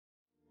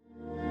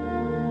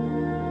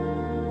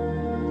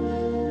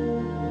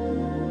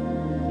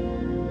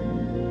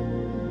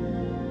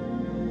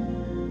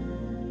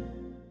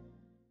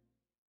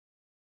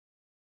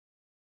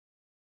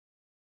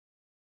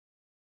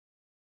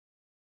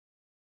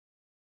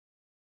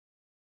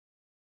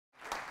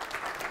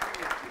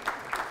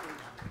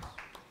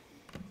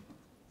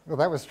Well,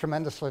 that was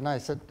tremendously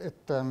nice. I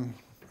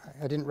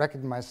didn't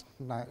recognize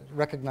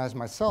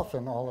myself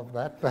in all of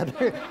that, but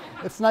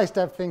it's nice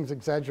to have things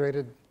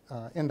exaggerated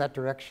in that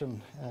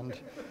direction. And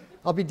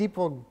I'll be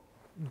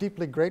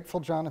deeply grateful,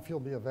 John, if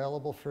you'll be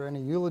available for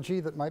any eulogy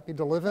that might be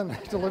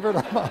delivered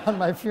on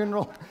my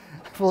funeral.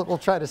 We'll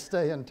try to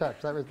stay in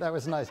touch. That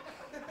was nice.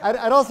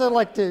 I'd also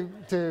like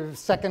to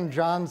second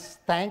John's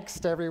thanks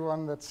to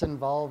everyone that's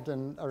involved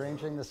in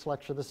arranging this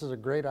lecture. This is a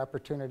great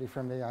opportunity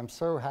for me. I'm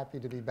so happy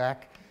to be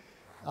back.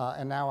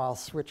 And now I'll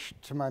switch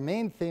to my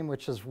main theme,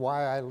 which is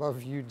why I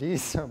love UD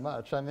so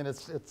much. I mean,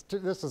 this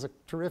is a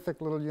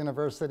terrific little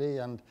university,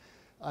 and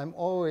I'm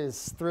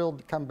always thrilled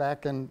to come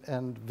back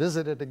and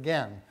visit it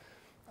again.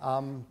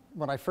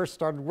 When I first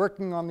started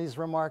working on these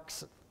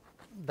remarks,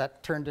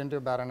 that turned into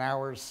about an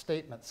hour's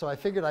statement. So I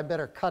figured I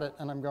better cut it,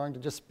 and I'm going to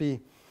just be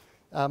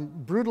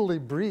brutally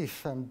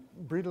brief and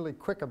brutally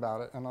quick about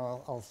it. And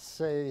I'll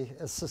say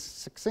as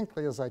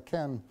succinctly as I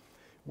can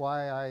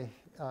why I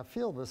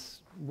feel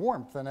this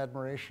warmth and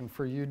admiration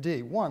for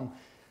UD. One,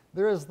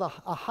 there is a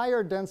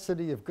higher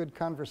density of good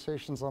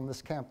conversations on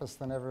this campus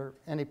than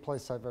any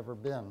place I've ever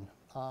been.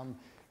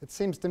 It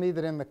seems to me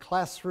that in the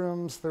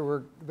classrooms there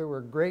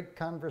were great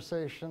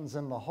conversations,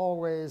 in the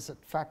hallways,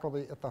 at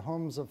the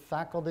homes of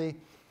faculty.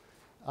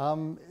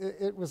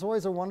 It was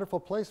always a wonderful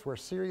place where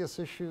serious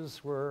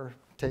issues were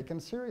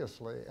taken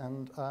seriously,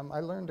 and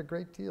I learned a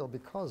great deal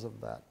because of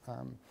that.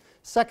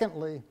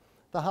 Secondly,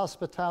 the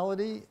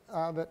hospitality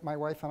that my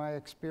wife and I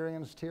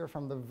experienced here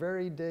from the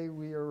very day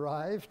we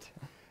arrived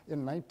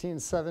in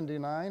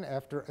 1979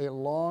 after a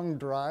long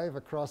drive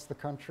across the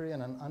country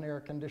in an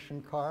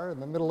unair-conditioned car in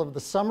the middle of the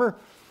summer,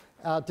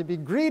 to be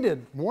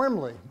greeted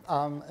warmly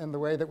in the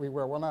way that we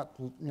were. Well, not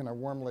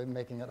warmly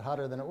making it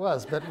hotter than it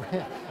was, but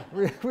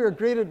we were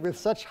greeted with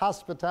such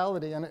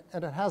hospitality, and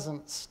it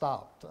hasn't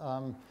stopped.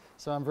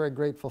 So I'm very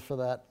grateful for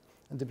that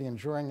and to be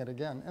enjoying it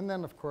again. And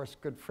then, of course,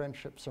 good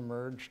friendships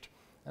emerged.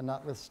 And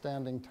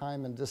notwithstanding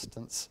time and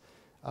distance,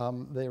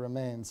 they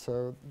remain.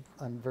 So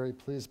I'm very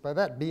pleased by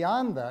that.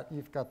 Beyond that,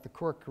 you've got the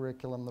core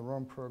curriculum, the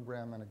Rome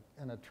program,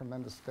 and a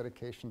tremendous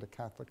dedication to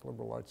Catholic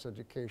liberal arts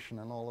education,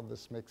 and all of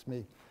this makes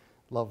me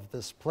love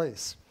this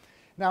place.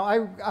 Now,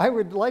 I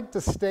would like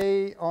to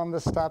stay on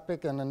this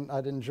topic, and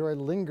I'd enjoy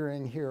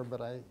lingering here,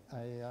 but I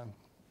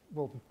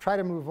will try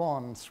to move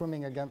on,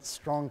 swimming against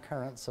strong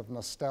currents of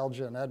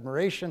nostalgia and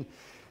admiration,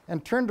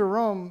 and turn to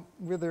Rome,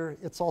 whither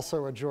it's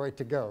also a joy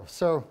to go.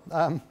 So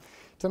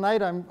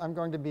tonight I'm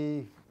going to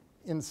be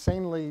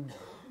insanely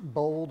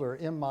bold or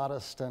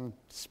immodest and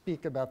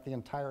speak about the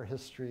entire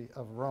history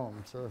of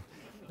Rome. So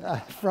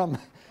from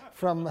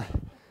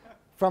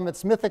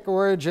its mythic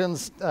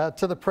origins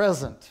to the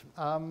present.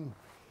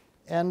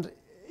 And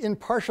in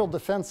partial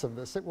defense of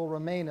this, it will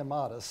remain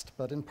immodest,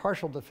 but in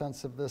partial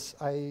defense of this,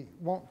 I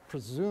won't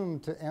presume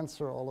to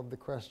answer all of the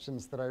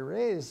questions that I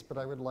raised, but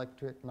I would like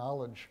to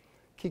acknowledge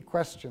key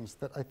questions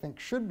that I think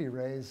should be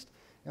raised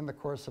in the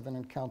course of an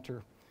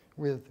encounter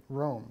with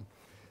Rome.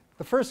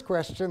 The first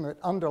question that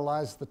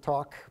underlies the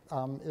talk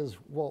is,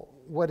 well,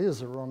 what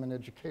is a Roman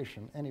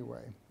education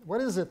anyway?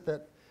 What is it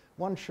that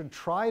one should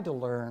try to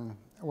learn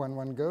when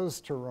one goes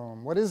to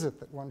Rome? What is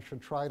it that one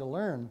should try to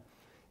learn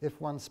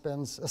if one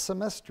spends a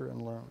semester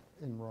in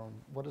Rome?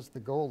 What is the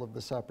goal of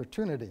this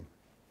opportunity?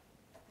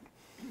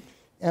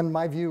 And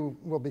my view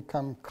will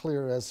become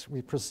clear as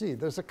we proceed.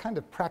 There's a kind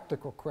of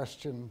practical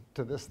question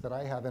to this that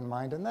I have in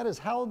mind, and that is,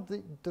 how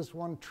does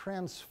one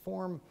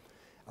transform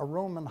a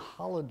Roman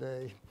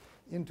holiday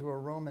into a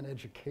Roman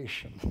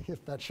education,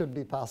 if that should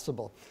be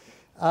possible?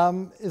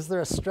 Is there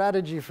a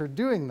strategy for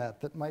doing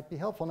that might be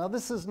helpful? Now,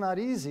 this is not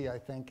easy, I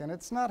think, and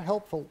it's not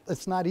helpful.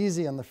 It's not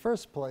easy in the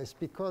first place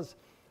because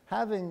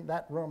having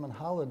that Roman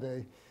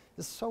holiday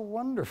is so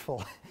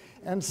wonderful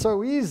and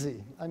so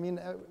easy. I mean,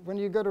 when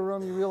you go to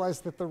Rome, you realize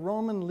that the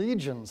Roman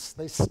legions,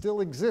 they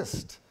still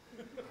exist.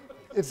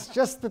 It's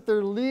just that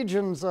they're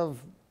legions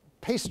of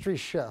pastry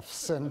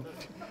chefs and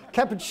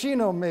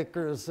cappuccino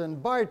makers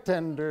and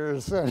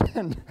bartenders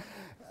and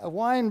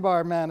wine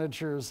bar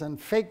managers and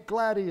fake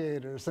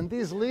gladiators. And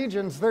these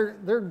legions,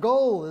 their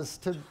goal is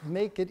to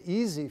make it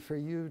easy for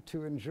you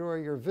to enjoy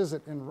your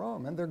visit in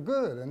Rome. And they're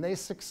good, and they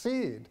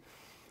succeed.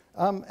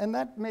 And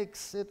that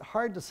makes it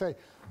hard to say,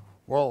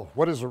 well,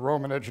 what is a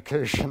Roman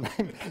education?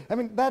 I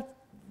mean, that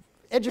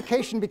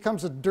education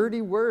becomes a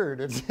dirty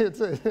word.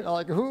 It's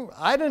like,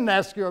 I didn't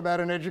ask you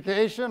about an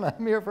education.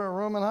 I'm here for a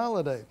Roman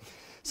holiday.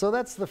 So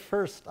that's the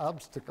first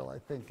obstacle, I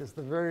think, is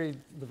the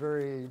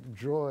very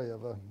joy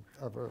of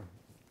a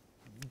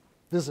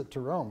visit to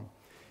Rome.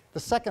 The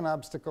second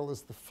obstacle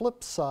is the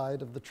flip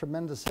side of the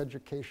tremendous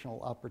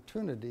educational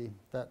opportunity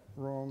that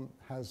Rome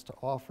has to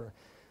offer.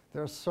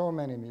 There are so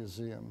many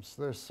museums,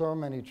 there are so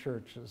many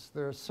churches,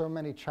 there are so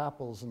many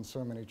chapels in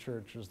so many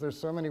churches, there's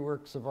so many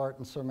works of art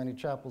in so many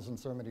chapels and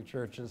so many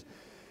churches.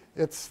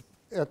 It's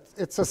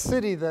a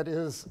city that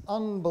is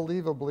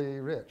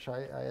unbelievably rich.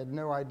 I had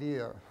no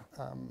idea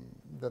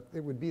that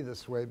it would be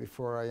this way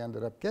before I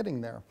ended up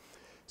getting there.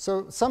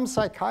 So some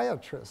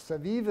psychiatrists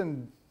have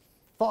even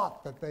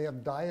thought that they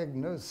have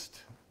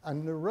diagnosed a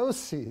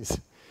neuroses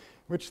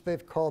which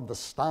they've called the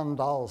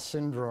Stendhal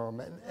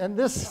syndrome. And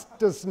this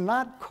does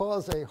not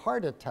cause a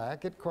heart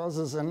attack, it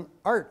causes an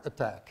art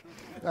attack.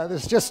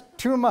 There's just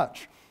too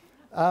much.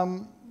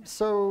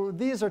 So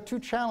these are two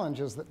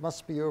challenges that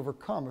must be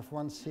overcome if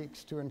one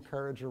seeks to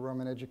encourage a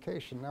Roman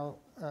education. Now,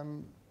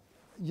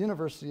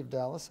 University of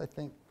Dallas, I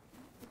think,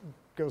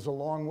 goes a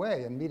long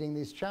way in meeting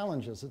these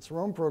challenges. Its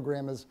Rome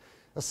program is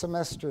a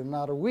semester,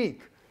 not a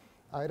week.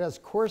 It has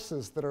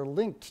courses that are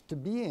linked to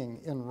being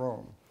in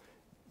Rome.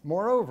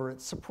 Moreover,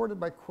 it's supported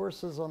by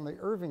courses on the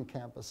Irving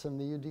campus and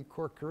the UD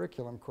core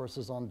curriculum,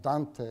 courses on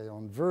Dante,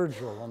 on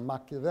Virgil, on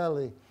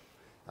Machiavelli,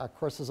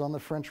 courses on the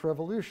French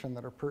Revolution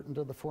that are pertinent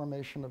to the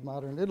formation of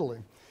modern Italy.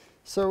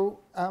 So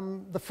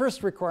the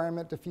first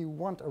requirement, if you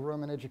want a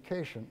Roman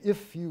education,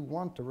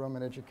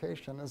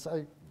 as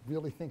I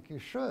really think you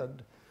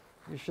should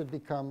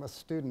become a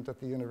student at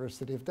the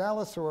University of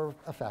Dallas or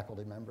a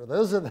faculty member.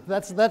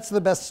 That's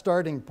the best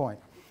starting point.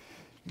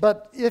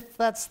 But if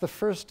that's the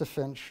first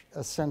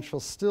essential,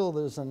 still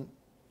there's an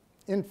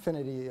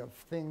infinity of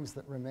things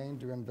that remain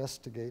to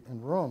investigate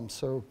in Rome.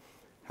 So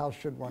how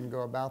should one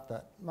go about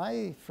that?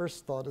 My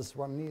first thought is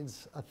one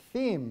needs a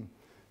theme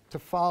to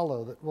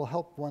follow that will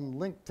help one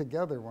link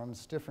together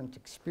one's different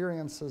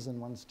experiences and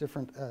one's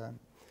different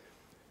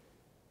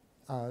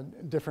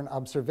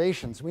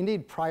observations. We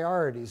need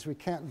priorities. We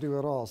can't do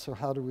it all. So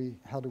how do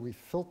we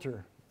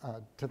filter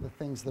to the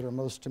things that are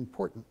most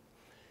important?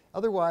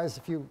 Otherwise,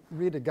 if you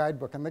read a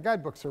guidebook, and the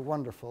guidebooks are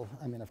wonderful.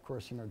 I mean, of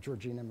course, you know,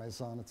 Georgina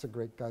Maison, it's a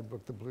great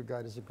guidebook. The Blue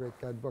Guide is a great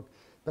guidebook.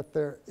 But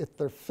they're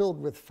filled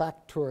with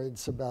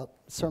factoids about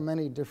so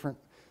many different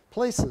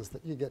places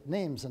that you get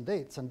names and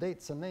dates and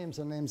dates and names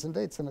and names and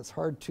dates, and it's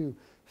hard to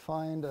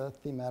find a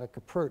thematic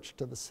approach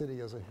to the city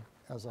as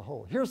a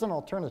whole. Here's an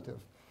alternative.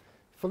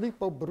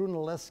 Filippo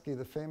Brunelleschi,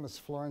 the famous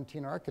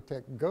Florentine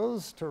architect,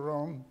 goes to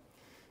Rome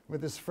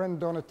with his friend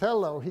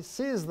Donatello. He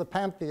sees the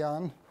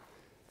Pantheon.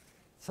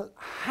 So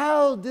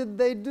how did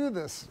they do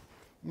this?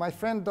 My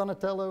friend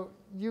Donatello,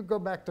 you go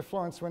back to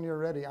Florence when you're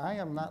ready. I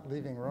am not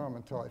leaving Rome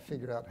until I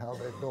figured out how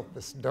they built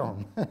this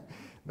dome.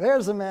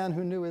 There's a man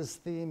who knew his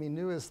theme, he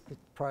knew his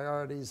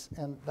priorities,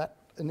 and that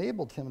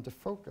enabled him to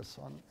focus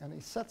on, and he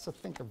sets, I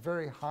think, a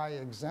very high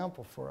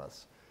example for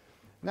us.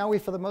 Now we,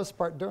 for the most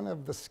part, don't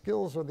have the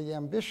skills or the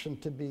ambition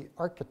to be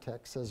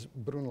architects as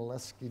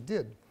Brunelleschi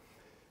did.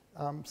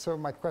 So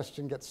my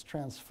question gets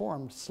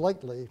transformed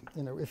slightly.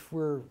 You know, if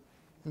we're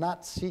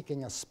not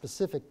seeking a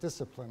specific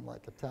discipline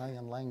like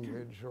Italian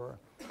language or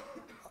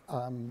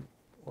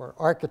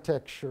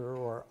architecture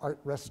or art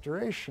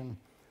restoration,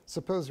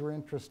 suppose we're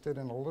interested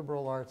in a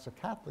liberal arts, a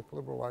Catholic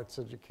liberal arts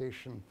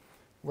education,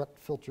 what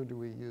filter do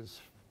we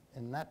use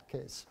in that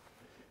case?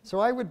 So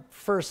I would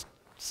first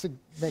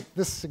make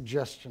this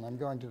suggestion. I'm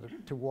going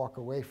to walk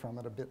away from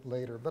it a bit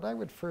later, but I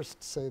would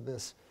first say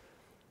this.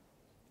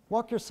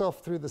 Walk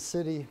yourself through the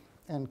city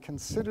and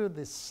consider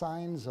the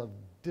signs of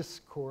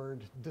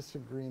discord,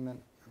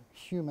 disagreement,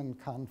 human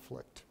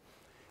conflict.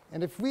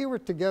 And if we were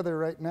together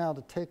right now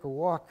to take a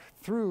walk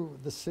through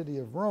the city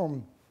of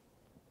Rome,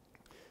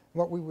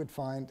 what we would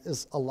find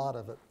is a lot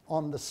of it.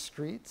 On the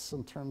streets,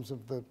 in terms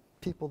of the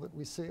people that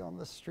we see on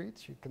the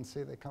streets, you can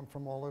see they come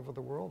from all over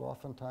the world,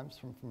 oftentimes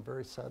from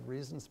very sad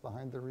reasons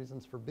behind their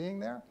reasons for being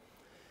there.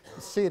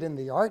 You see it in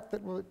the art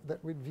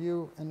that we'd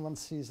view, and one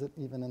sees it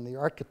even in the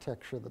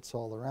architecture that's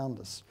all around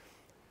us.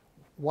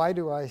 Why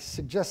do I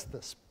suggest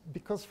this?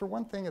 Because for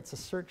one thing, it's a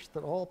search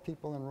that all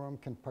people in Rome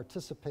can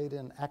participate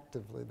in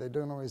actively. They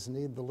don't always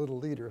need the little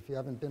leader. If you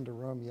haven't been to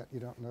Rome yet, you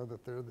don't know that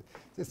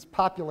it's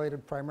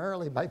populated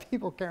primarily by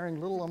people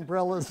carrying little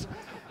umbrellas,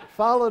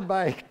 followed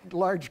by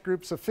large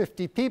groups of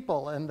 50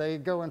 people, and they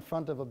go in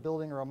front of a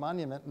building or a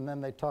monument, and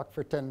then they talk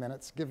for 10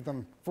 minutes, give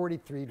them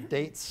 43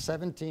 dates,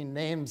 17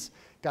 names,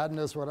 God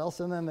knows what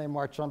else, and then they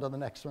march on to the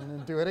next one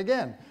and do it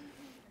again.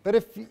 But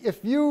if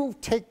you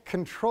take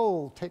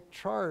control, take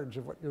charge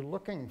of what you're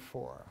looking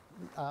for,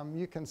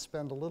 you can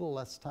spend a little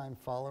less time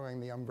following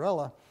the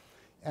umbrella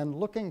and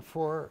looking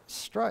for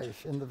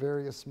strife in the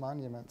various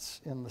monuments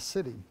in the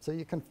city. So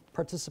you can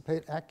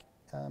participate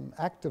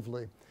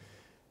actively.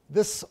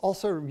 This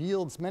also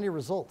yields many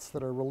results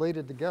that are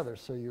related together,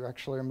 so you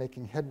actually are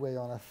making headway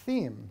on a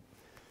theme.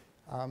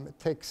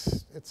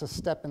 It's a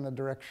step in the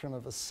direction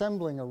of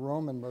assembling a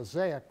Roman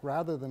mosaic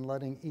rather than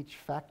letting each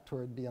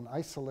factoid be an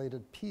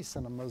isolated piece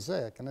in a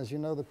mosaic. And as you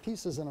know, the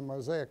pieces in a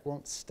mosaic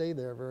won't stay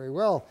there very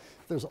well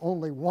if there's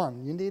only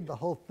one. You need the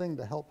whole thing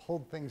to help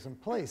hold things in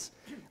place.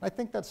 I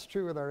think that's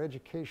true with our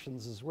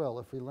educations as well.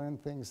 If we learn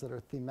things that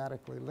are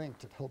thematically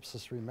linked, it helps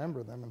us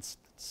remember them and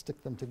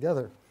stick them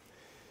together.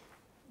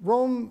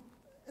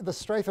 The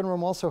strife in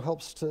Rome also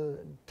helps to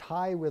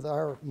tie with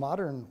our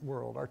modern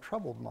world, our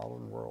troubled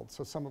modern world.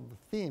 So some of the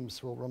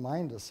themes will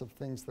remind us of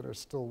things that are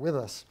still with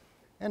us.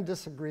 And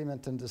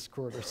disagreement and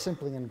discord are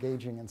simply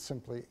engaging and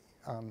simply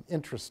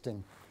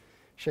interesting.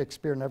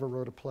 Shakespeare never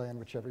wrote a play in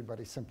which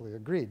everybody simply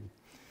agreed.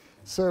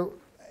 So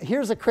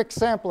here's a quick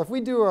sample. If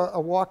we do a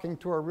walking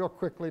tour real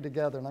quickly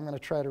together, and I'm going to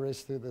try to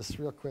race through this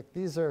real quick.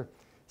 These are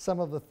some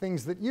of the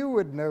things that you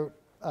would note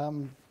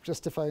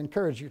just if I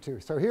encourage you to.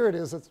 So here it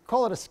is. Let's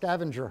call it a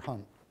scavenger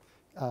hunt.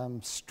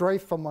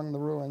 Strife among the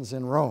ruins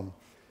in Rome.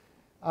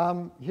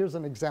 Here's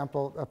an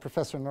example.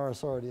 Professor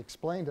Norris already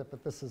explained it,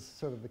 but this is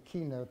sort of the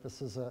keynote.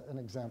 This is an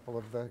example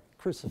of the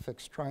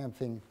crucifix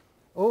triumphing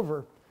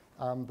over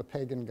the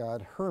pagan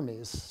god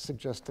Hermes,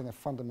 suggesting a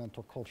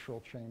fundamental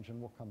cultural change, and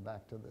we'll come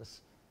back to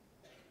this.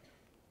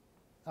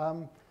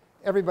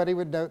 Everybody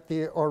would note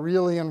the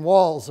Aurelian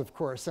walls, of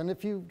course, and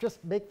if you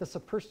just make this a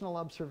personal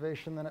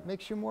observation, then it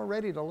makes you more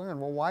ready to learn.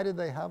 Well, why did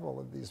they have all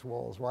of these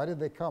walls? Why did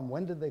they come?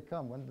 When did they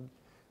come?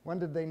 When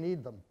did they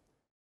need them?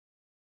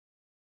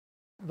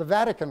 The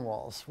Vatican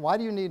walls. Why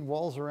do you need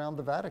walls around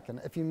the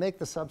Vatican? If you make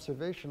this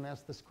observation,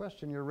 ask this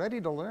question, you're ready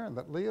to learn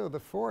that Leo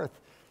IV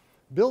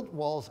built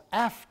walls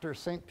after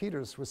St.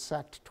 Peter's was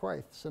sacked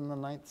twice in the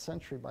 9th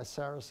century by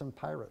Saracen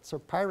pirates. So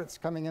pirates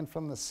coming in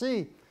from the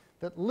sea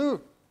that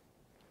loot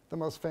the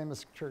most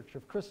famous church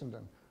of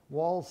Christendom.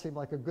 Walls seem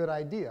like a good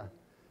idea.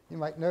 You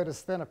might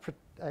notice then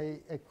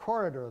a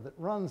corridor that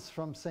runs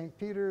from St.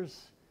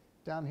 Peter's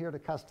down here to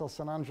Castel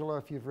San Angelo.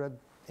 If you've read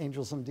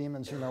Angels and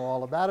Demons, you know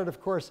all about it, of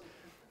course.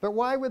 But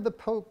why would the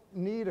Pope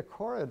need a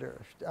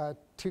corridor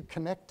to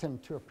connect him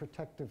to a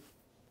protective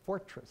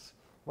fortress?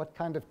 What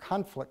kind of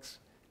conflicts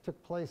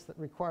took place that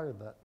required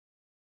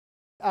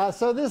that?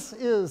 So this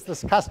is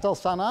this Castel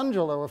San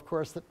Angelo, of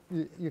course, that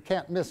you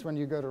can't miss when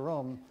you go to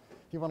Rome.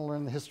 If you want to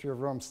learn the history of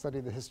Rome,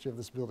 study the history of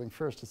this building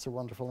first. It's a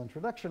wonderful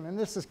introduction. And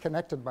this is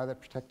connected by that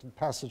protected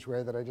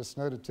passageway that I just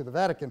noted to the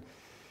Vatican.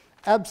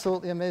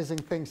 Absolutely amazing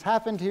things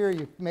happened here.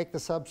 You make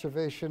this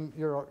observation,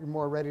 you're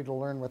more ready to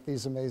learn what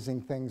these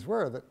amazing things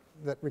were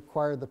that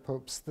required the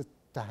popes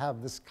to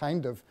have this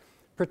kind of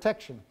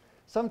protection.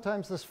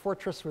 Sometimes this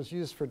fortress was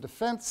used for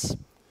defense.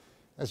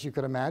 As you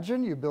could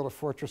imagine, you build a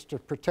fortress to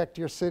protect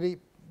your city,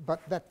 but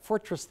that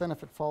fortress then,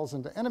 if it falls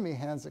into enemy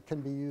hands, it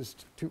can be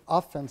used to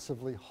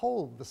offensively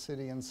hold the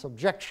city in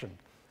subjection.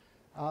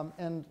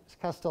 And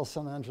Castel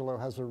San Angelo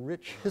has a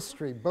rich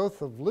history,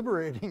 both of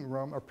liberating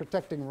Rome, or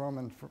protecting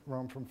Rome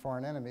from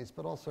foreign enemies,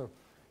 but also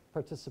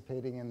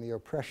participating in the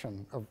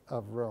oppression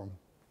of Rome.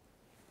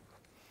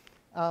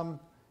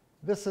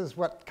 This is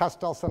what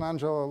Castel San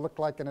Angelo looked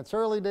like in its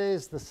early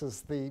days. This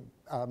is the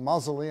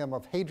mausoleum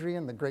of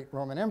Hadrian, the great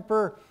Roman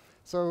emperor.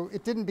 So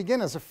it didn't begin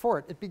as a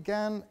fort. It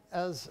began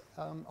as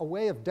a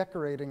way of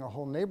decorating a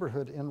whole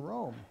neighborhood in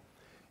Rome.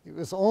 It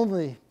was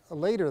only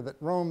later that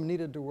Rome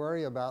needed to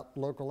worry about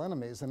local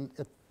enemies. And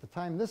at the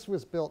time this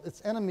was built,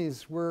 its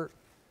enemies were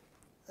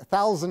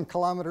 1,000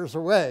 kilometers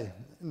away.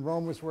 And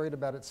Rome was worried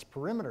about its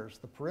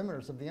perimeters, the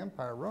perimeters of the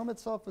empire. Rome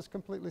itself was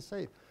completely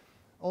safe.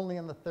 Only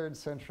in the 3rd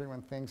century,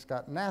 when things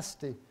got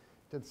nasty,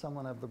 did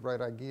someone have the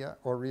bright idea,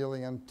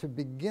 Aurelian, to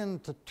begin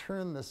to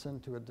turn this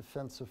into a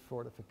defensive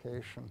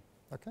fortification.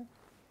 Okay?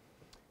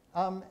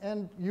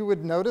 And you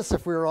would notice,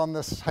 if we were on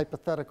this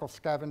hypothetical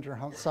scavenger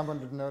hunt, someone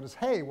would notice,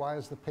 hey, why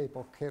is the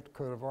papal coat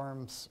of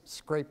arms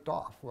scraped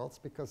off? Well, it's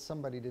because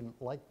somebody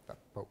didn't like the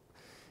Pope.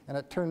 And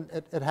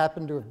it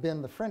happened to have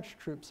been the French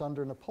troops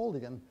under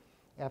Napoleon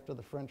after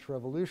the French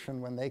Revolution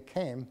when they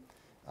came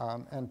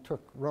and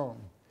took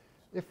Rome.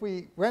 If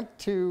we went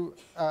to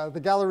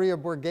the Galleria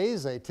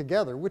Borghese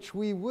together, which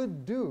we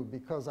would do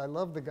because I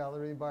love the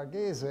Galleria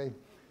Borghese,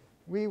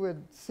 we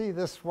would see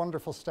this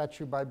wonderful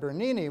statue by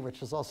Bernini,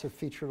 which is also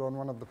featured on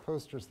one of the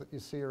posters that you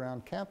see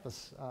around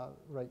campus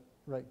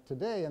right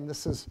today. And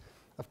this is,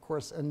 of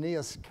course,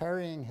 Aeneas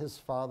carrying his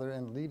father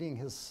and leading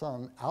his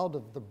son out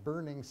of the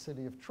burning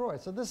city of Troy.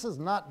 So this is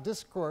not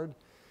discord.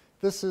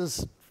 This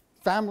is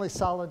family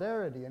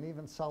solidarity, and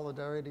even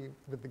solidarity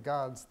with the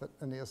gods that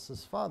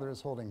Aeneas' father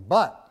is holding.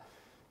 But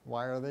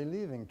why are they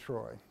leaving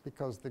Troy?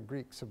 Because the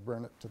Greeks have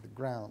burned it to the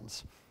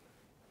grounds.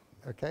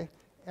 Okay?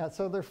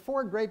 So there are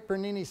 4 great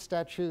Bernini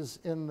statues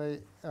in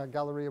the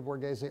Galleria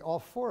Borghese. All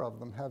 4 of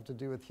them have to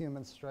do with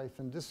human strife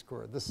and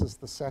discord. This is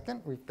the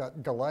second. We've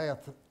got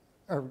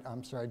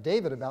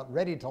David about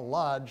ready to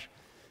lodge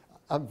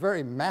a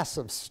very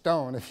massive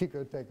stone, if you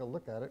go take a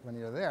look at it when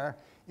you're there,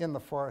 in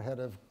the forehead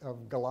of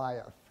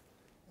Goliath.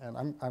 And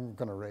I'm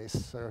going to race.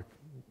 So.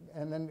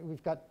 And then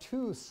we've got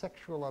 2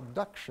 sexual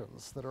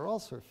abductions that are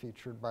also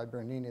featured by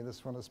Bernini.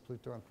 This one is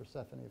Pluto and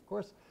Persephone, of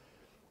course.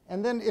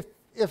 And then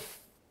if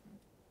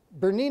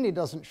Bernini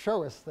doesn't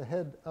show us the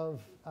head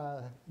of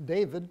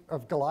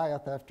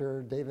Goliath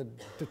after David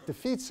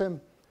defeats him,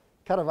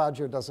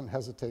 Caravaggio doesn't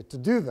hesitate to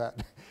do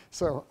that.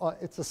 So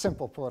it's a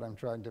simple point I'm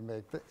trying to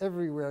make, that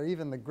everywhere,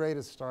 even the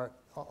greatest art,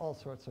 all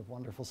sorts of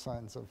wonderful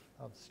signs of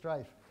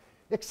strife,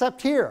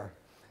 except here,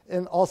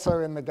 and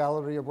also in the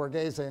Galleria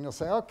Borghese. And you'll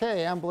say,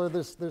 okay, Ambler,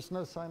 there's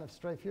no sign of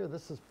strife here.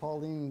 This is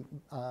Pauline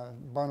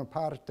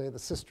Bonaparte, the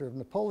sister of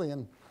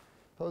Napoleon,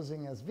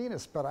 posing as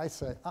Venus. But I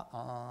say,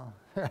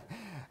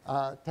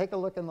 take a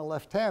look in the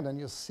left hand and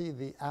you'll see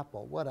the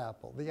apple. What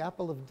apple? The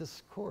apple of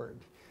discord.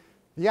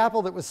 The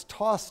apple that was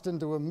tossed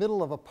into the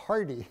middle of a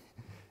party,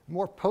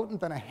 more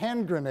potent than a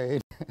hand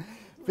grenade,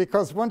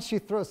 because once you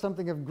throw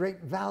something of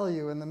great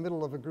value in the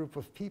middle of a group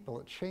of people,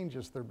 it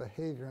changes their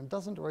behavior and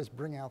doesn't always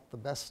bring out the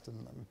best in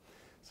them.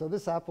 So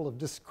this apple of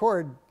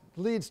discord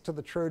leads to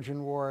the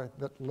Trojan War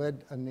that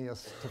led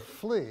Aeneas to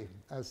flee,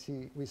 as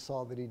we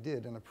saw that he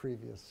did in a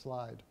previous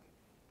slide.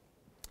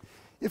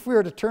 If we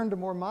were to turn to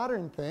more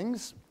modern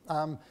things,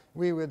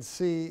 we would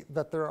see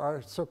that there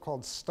are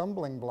so-called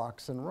stumbling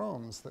blocks in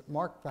Rome that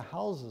mark the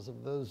houses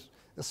of those,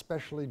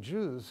 especially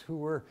Jews, who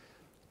were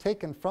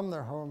taken from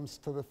their homes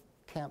to the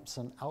camps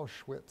in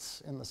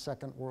Auschwitz in the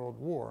Second World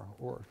War,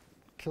 or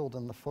killed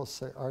in the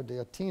Fosse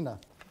Ardeatina.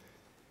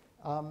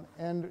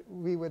 And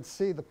we would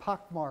see the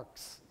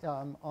pockmarks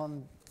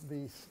on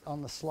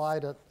the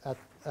slide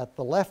at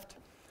the left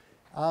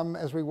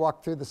as we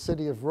walked through the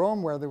city of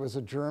Rome, where there was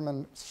a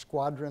German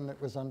squadron that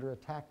was under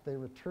attack. They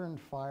returned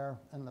fire,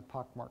 and the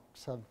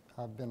pockmarks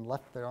have been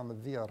left there on the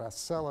Via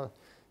Rasella,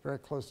 very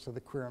close to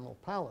the Quirinal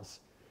Palace.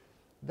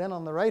 Then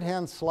on the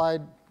right-hand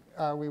slide,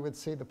 we would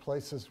see the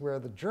places where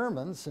the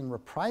Germans, in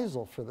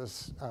reprisal for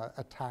this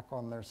attack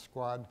on their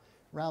squad,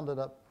 rounded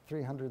up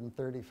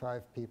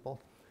 335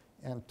 people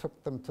and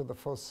took them to the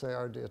Fosse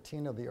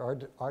Ardeatina, the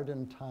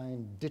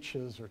Ardentine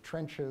ditches or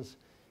trenches,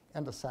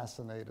 and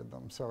assassinated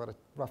them. So at a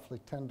roughly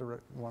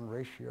 10-to-1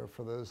 ratio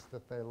for those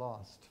that they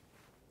lost.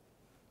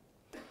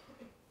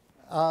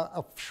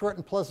 A short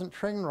and pleasant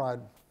train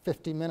ride,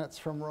 50 minutes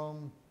from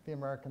Rome, the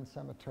American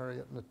cemetery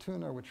at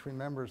Nettuno, which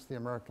remembers the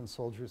American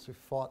soldiers who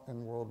fought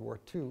in World War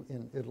II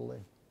in Italy.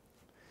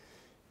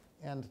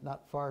 And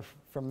not far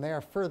from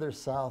there, further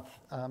south,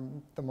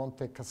 the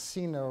Monte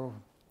Cassino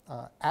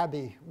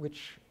Abbey,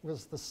 which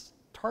was the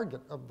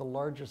target of the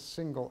largest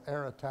single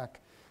air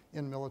attack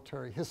in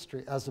military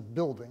history as a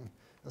building,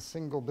 a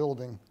single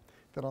building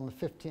that on the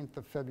 15th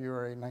of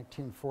February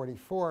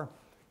 1944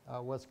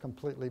 was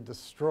completely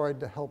destroyed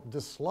to help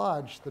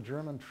dislodge the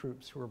German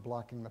troops who were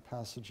blocking the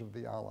passage of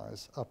the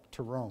Allies up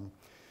to Rome.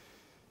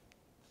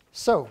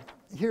 So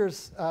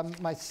here's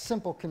my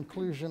simple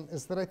conclusion,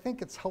 is that I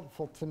think it's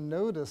helpful to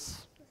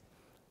notice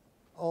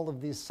all of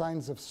these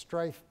signs of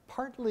strife,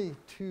 partly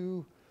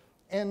to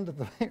end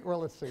the, well,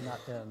 let's say not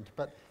end,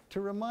 but to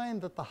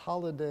remind that the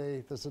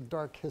holiday, there's a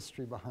dark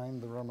history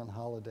behind the Roman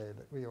holiday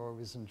that we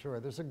always enjoy.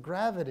 There's a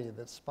gravity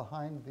that's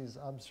behind these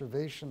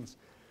observations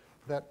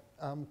that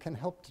can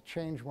help to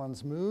change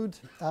one's mood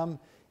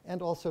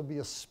and also be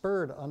a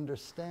spur to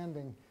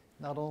understanding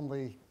not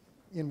only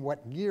in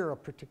what year a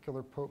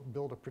particular pope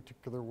built a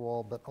particular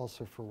wall, but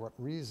also for what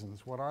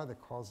reasons. What are the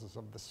causes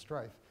of the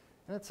strife?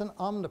 And it's an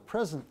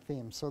omnipresent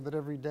theme, so that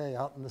every day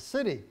out in the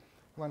city,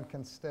 one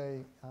can stay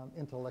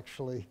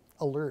intellectually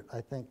alert,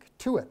 I think,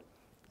 to it.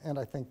 And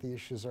I think the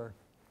issues are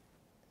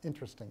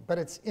interesting. But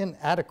it's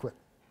inadequate.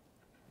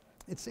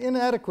 It's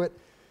inadequate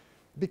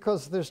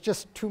because there's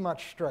just too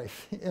much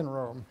strife in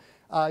Rome.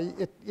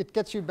 It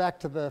gets you back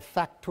to the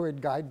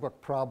factoid guidebook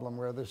problem,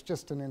 where there's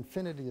just an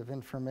infinity of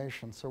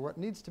information. So what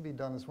needs to be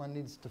done is one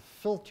needs to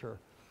filter,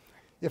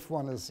 if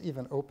one is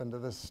even open to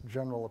this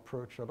general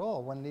approach at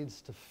all, one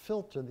needs to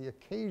filter the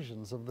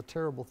occasions of the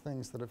terrible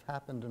things that have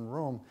happened in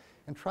Rome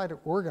and try to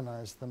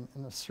organize them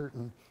in a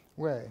certain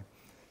way.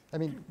 I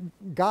mean,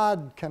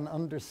 God can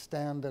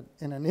understand it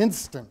in an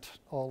instant,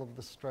 all of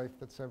the strife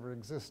that's ever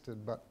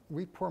existed, but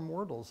we poor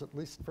mortals, at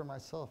least for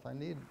myself, I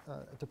need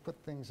to put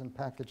things in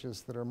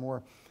packages that are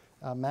more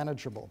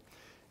manageable.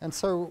 And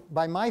so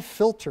by my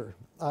filter,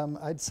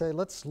 I'd say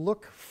let's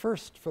look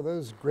first for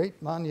those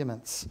great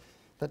monuments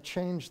that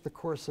changed the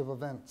course of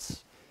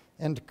events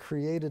and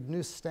created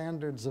new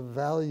standards of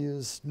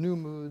values, new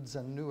moods,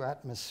 and new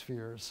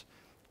atmospheres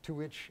to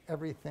which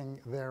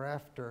everything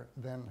thereafter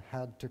then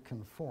had to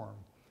conform.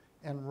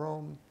 And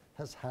Rome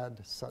has had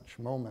such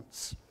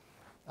moments.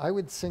 I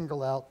would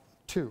single out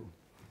two.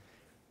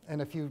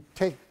 And if you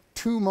take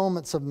two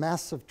moments of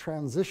massive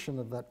transition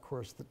of that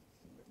course,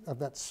 of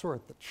that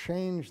sort, that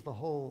change the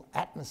whole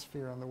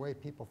atmosphere and the way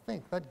people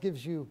think, that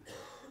gives you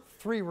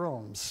three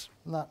Romes,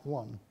 not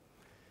one.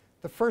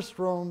 The first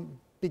Rome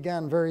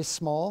began very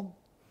small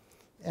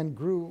and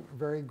grew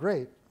very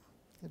great.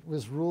 It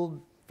was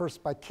ruled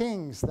first by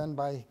kings, then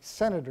by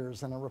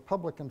senators and a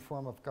republican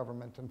form of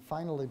government, and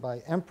finally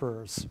by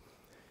emperors.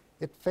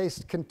 It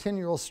faced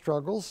continual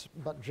struggles,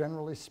 but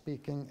generally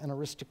speaking, an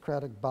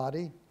aristocratic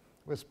body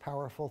was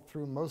powerful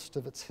through most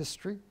of its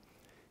history.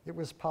 It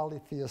was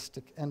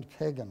polytheistic and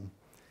pagan.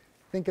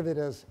 Think of it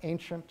as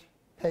ancient,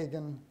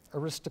 pagan,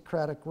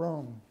 aristocratic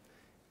Rome.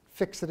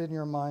 Fix it in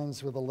your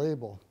minds with a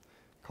label.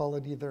 Call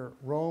it either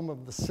Rome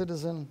of the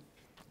citizen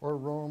or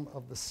Rome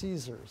of the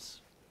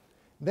Caesars.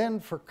 Then,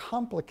 for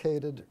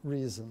complicated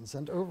reasons,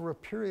 and over a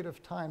period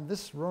of time,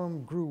 this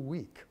Rome grew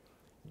weak.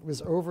 It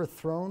was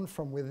overthrown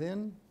from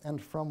within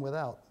and from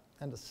without,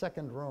 and a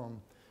second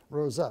Rome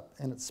rose up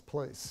in its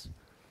place.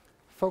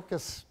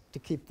 Focus, to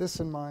keep this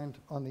in mind,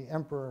 on the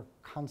Emperor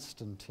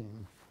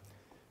Constantine.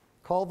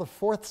 Call the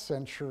 4th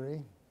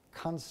century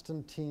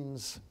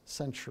Constantine's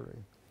century.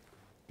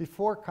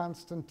 Before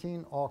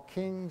Constantine, all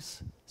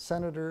kings,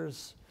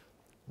 senators,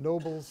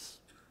 nobles,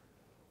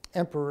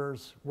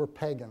 emperors were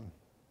pagan.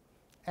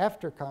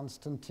 After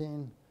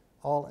Constantine,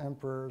 all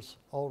emperors,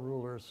 all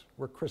rulers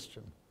were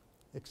Christian,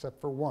 except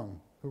for one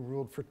who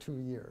ruled for 2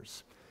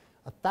 years.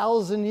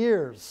 1,000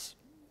 years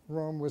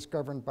Rome was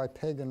governed by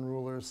pagan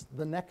rulers.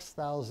 The next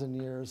 1,000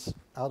 years,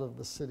 out of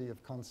the city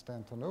of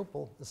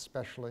Constantinople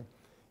especially,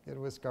 it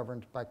was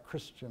governed by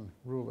Christian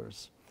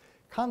rulers.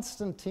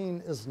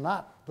 Constantine is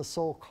not the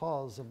sole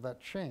cause of that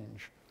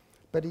change,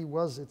 but he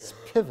was its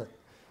pivot.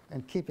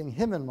 And keeping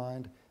him in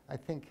mind, I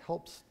think,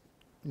 helps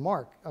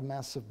mark a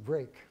massive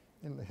break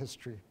in the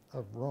history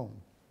of Rome.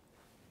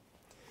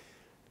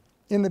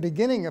 In the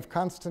beginning of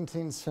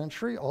Constantine's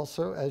century,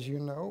 also, as you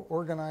know,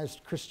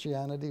 organized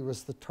Christianity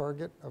was the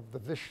target of the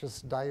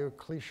vicious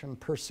Diocletian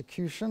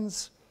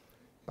persecutions.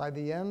 By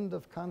the end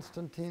of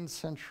Constantine's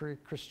century,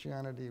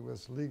 Christianity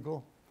was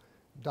legal,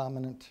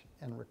 dominant,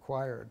 and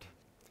required.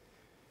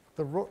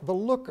 The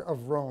look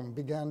of Rome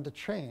began to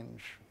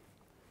change.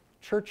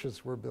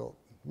 Churches were built,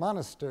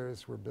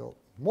 monasteries were built,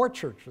 more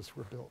churches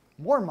were built,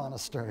 more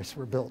monasteries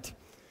were built.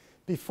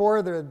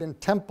 Before, there had been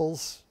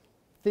temples,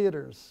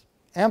 theaters,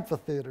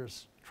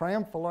 amphitheaters,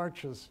 triumphal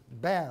arches,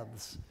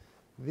 baths.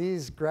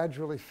 These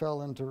gradually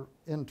fell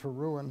into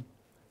ruin.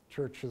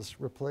 Churches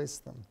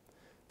replaced them.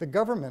 The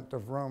government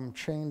of Rome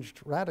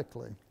changed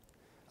radically,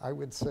 I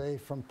would say,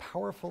 from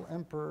powerful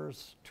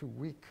emperors to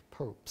weak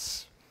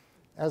popes.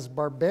 As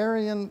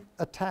barbarian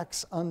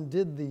attacks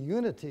undid the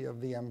unity of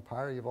the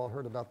empire, you've all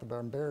heard about the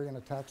barbarian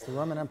attacks, the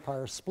Roman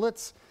Empire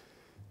splits,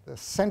 the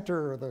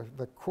center, or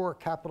the core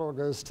capital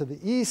goes to the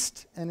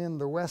east, and in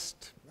the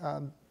west,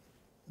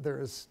 there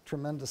is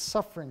tremendous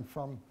suffering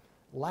from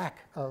lack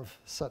of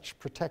such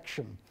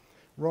protection.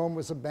 Rome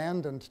was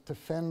abandoned to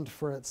fend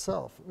for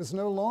itself. It was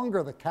no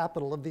longer the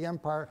capital of the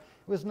empire.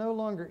 It was no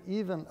longer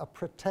even a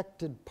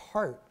protected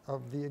part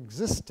of the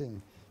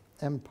existing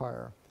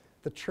empire.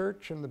 The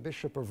church and the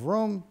Bishop of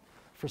Rome,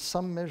 for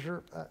some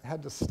measure,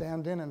 had to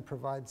stand in and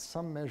provide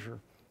some measure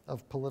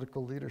of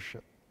political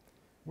leadership.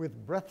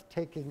 With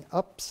breathtaking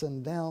ups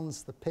and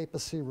downs, the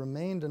papacy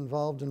remained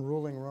involved in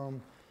ruling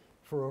Rome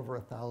for over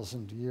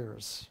 1,000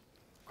 years.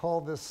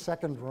 Call this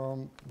second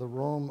Rome the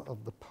Rome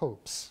of the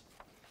popes.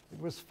 It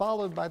was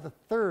followed by the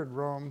third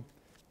Rome,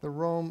 the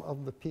Rome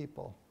of the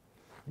people.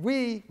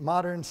 We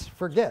moderns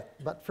forget,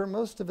 but for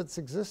most of its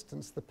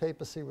existence, the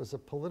papacy was a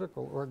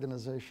political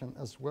organization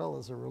as well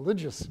as a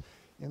religious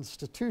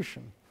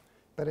institution.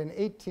 But in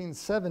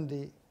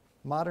 1870,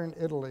 modern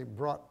Italy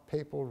brought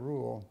papal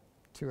rule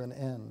to an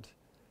end.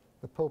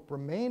 The Pope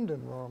remained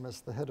in Rome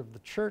as the head of the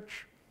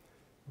church,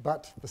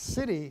 but the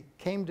city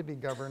came to be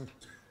governed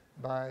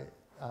by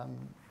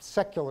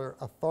secular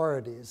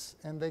authorities,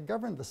 and they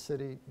governed the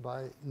city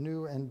by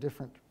new and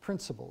different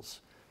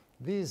principles.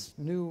 These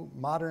new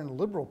modern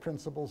liberal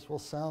principles will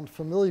sound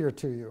familiar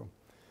to you.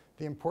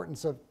 The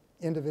importance of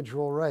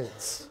individual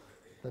rights,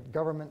 that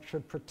government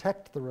should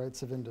protect the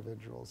rights of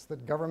individuals,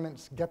 that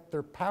governments get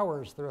their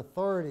powers, their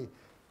authority,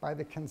 by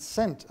the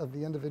consent of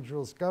the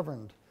individuals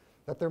governed,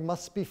 that there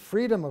must be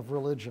freedom of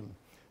religion,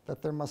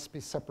 that there must be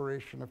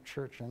separation of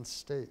church and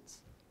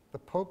states. The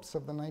popes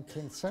of the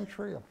 19th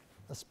century,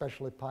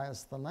 especially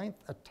Pius IX,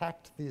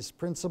 attacked these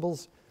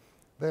principles.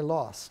 They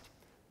lost.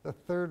 The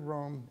third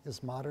Rome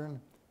is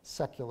modern,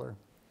 secular,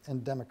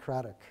 and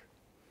democratic.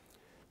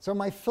 So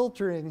my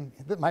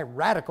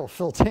radical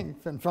filtering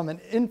from an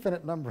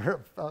infinite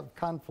number of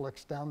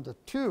conflicts down to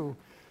two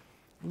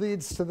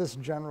leads to this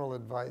general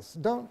advice.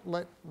 Don't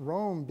let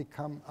Rome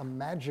become a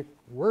magic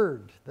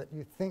word that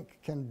you think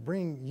can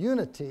bring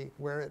unity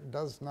where it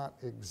does not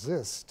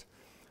exist.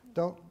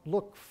 Don't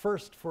look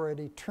first for an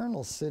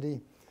eternal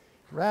city.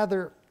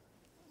 Rather,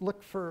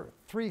 look for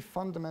three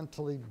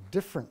fundamentally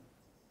different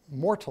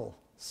mortal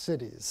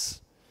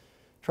cities.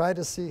 Try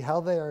to see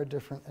how they are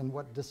different and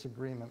what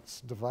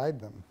disagreements divide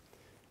them.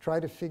 Try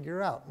to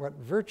figure out what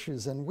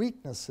virtues and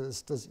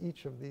weaknesses does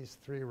each of these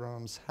three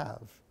Romes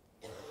have.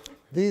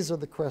 These are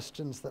the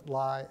questions that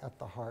lie at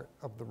the heart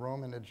of the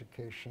Roman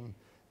education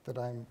that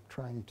I'm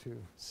trying to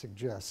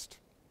suggest.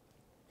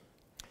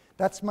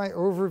 That's my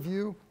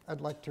overview.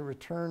 I'd like to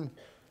return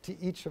to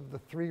each of the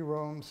three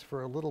Romes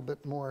for a little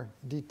bit more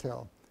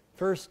detail.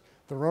 First,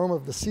 the Rome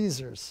of the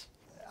Caesars.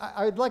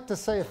 I'd like to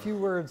say a few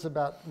words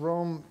about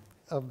Rome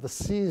of the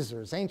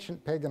Caesars,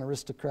 ancient pagan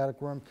aristocratic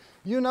Rome.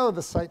 You know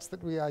the sites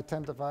that we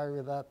identify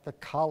with that, the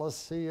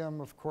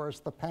Colosseum, of course,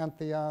 the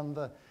Pantheon,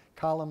 the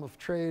Column of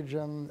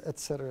Trajan, et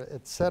cetera,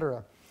 et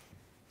cetera.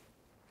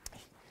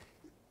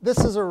 This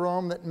is a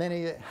Rome that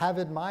many have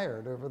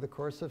admired over the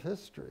course of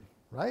history,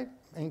 right?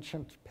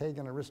 Ancient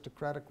pagan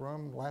aristocratic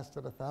Rome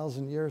lasted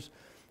 1,000 years.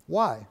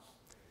 Why?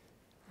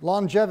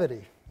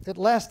 Longevity. It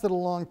lasted a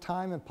long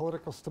time, and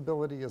political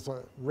stability is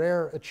a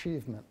rare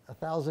achievement.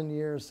 1,000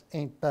 years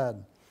ain't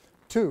bad.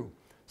 2,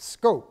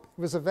 scope.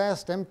 It was a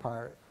vast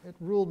empire. It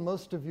ruled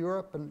most of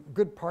Europe and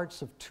good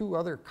parts of 2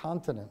 other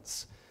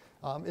continents.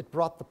 It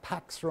brought the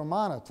Pax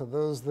Romana to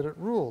those that it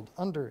ruled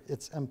under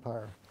its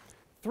empire.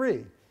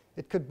 3,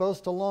 it could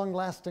boast a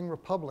long-lasting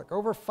republic,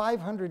 over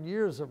 500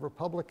 years of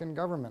republican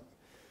government.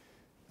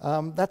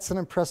 That's an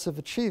impressive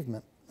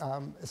achievement,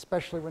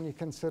 especially when you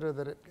consider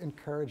that it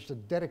encouraged a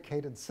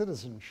dedicated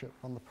citizenship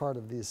on the part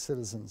of these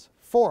citizens.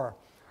 4,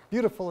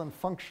 beautiful and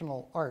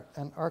functional art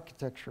and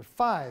architecture.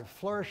 5,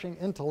 flourishing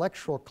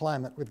intellectual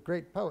climate with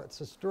great poets,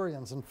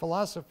 historians, and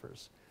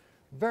philosophers.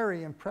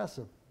 Very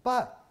impressive.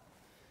 But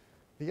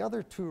the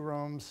other 2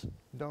 Romes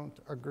don't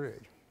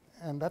agree.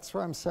 And that's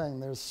why I'm saying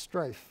there's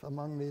strife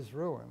among these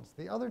ruins.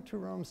 The other 2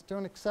 Romes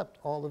don't accept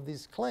all of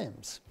these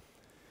claims.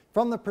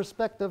 From the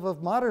perspective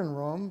of modern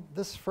Rome,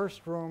 this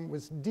first Rome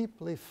was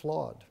deeply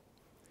flawed.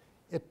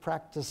 It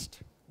practiced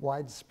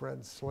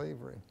widespread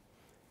slavery.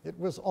 It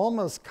was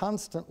almost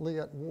constantly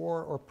at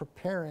war or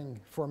preparing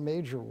for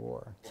major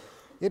war.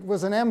 It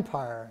was an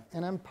empire,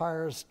 and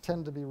empires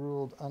tend to be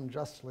ruled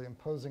unjustly,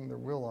 imposing their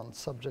will on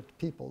subject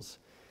peoples.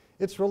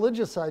 Its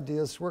religious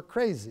ideas were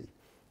crazy,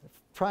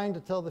 trying to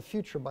tell the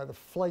future by the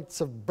flights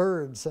of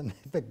birds and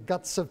the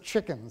guts of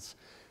chickens.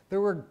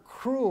 There were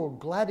cruel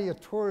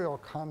gladiatorial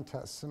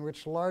contests in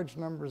which large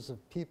numbers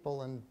of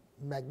people and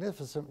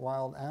magnificent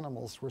wild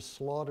animals were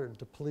slaughtered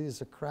to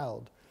please a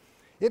crowd.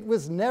 It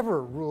was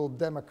never ruled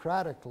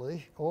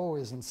democratically,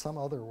 always in some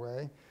other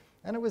way,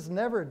 and it was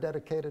never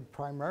dedicated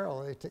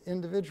primarily to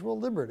individual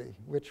liberty,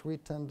 which we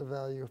tend to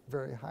value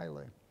very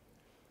highly.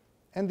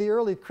 And the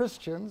early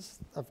Christians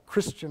of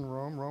Christian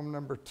Rome, Rome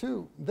number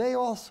 2, they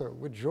also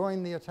would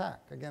join the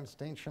attack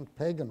against ancient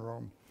pagan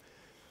Rome.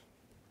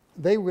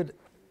 They would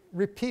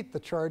repeat the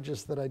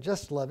charges that I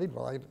just levied.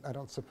 Well, I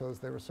don't suppose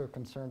they were so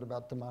concerned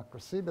about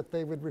democracy, but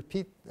they would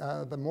repeat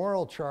the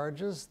moral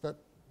charges that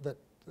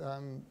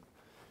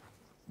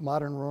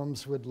modern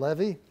Romes would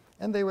levy,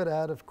 and they would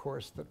add, of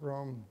course, that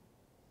Rome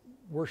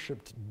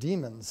worshipped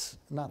demons,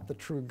 not the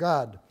true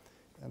God,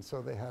 and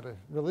so they had a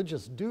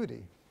religious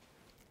duty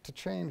to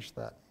change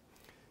that.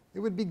 It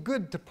would be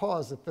good to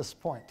pause at this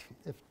point,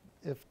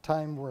 if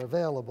time were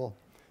available,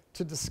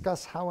 to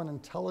discuss how an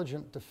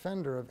intelligent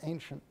defender of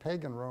ancient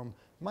pagan Rome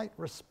might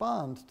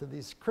respond to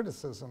these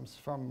criticisms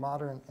from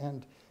modern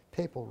and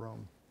papal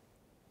Rome.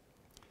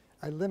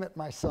 I limit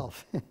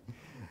myself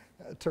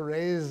to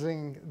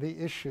raising the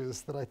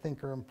issues that I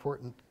think are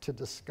important to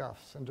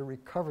discuss and to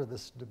recover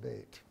this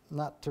debate,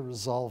 not to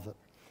resolve it.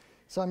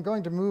 So I'm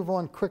going to move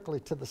on quickly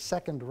to the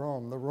second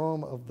Rome, the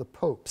Rome of the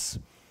popes.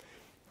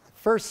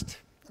 First,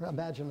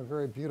 imagine a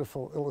very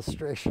beautiful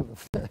illustration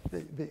of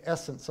the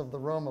essence of the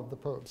Rome of the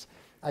popes.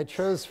 I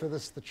chose for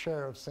this the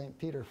chair of St.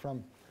 Peter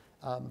from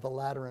the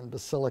Lateran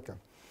Basilica.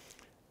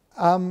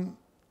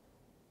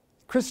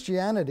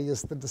 Christianity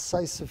is the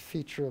decisive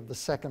feature of the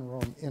second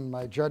Rome in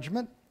my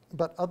judgment,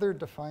 but other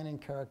defining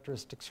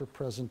characteristics are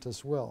present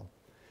as well.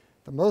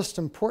 The most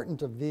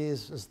important of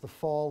these is the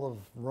fall of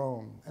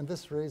Rome, and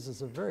this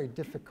raises a very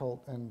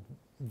difficult and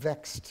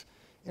vexed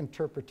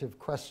interpretive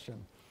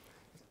question.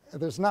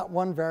 There's not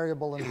one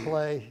variable in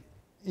play.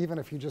 Even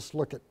if you just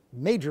look at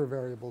major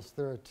variables,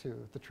 there are 2.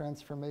 The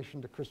transformation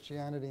to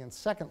Christianity, and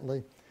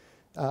secondly,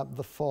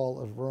 the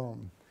fall of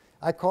Rome.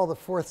 I call the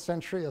 4th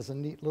century, as a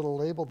neat little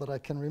label that I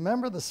can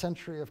remember, the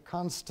century of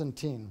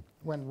Constantine,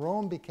 when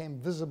Rome became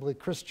visibly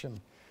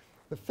Christian.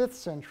 The 5th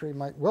century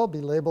might well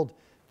be labeled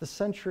the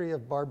century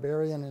of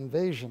barbarian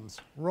invasions.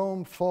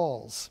 Rome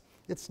falls.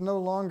 It's no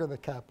longer the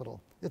capital.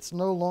 It's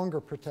no longer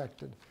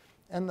protected.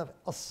 And the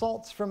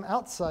assaults from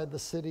outside the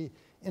city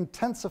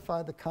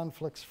intensify the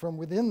conflicts from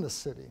within the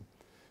city.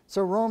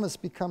 So Rome has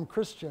become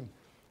Christian,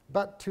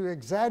 but to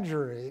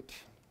exaggerate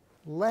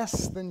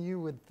less than you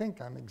would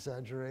think I'm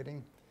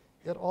exaggerating,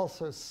 it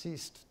also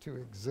ceased to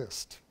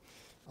exist.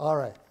 All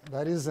right,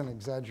 that is an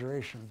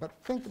exaggeration, but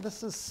think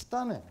this is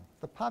stunning.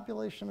 The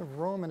population of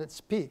Rome at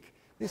its peak,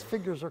 these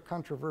figures are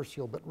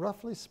controversial, but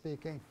roughly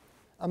speaking,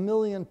 1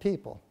 million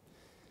people,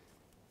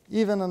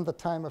 even in the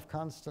time of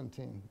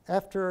Constantine.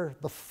 After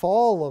the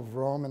fall of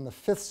Rome in the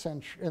 5th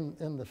century,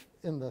 in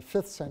the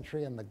 5th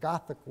century and the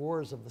Gothic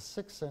wars of the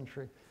 6th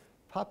century,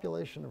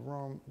 population of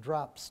Rome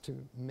drops to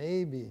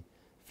maybe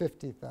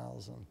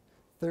 50,000,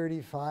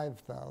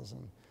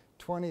 35,000,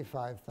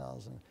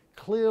 25,000,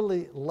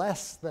 clearly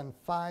less than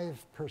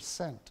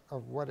 5%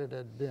 of what it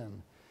had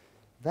been.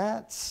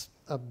 That's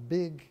a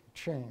big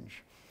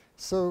change.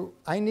 So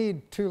I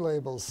need 2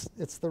 labels.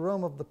 It's the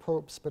Rome of the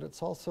popes, but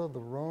it's also the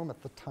Rome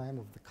at the time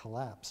of the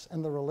collapse.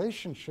 And the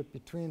relationship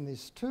between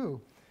these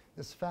 2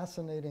 is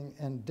fascinating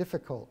and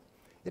difficult.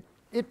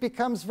 It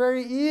becomes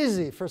very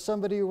easy for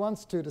somebody who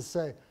wants to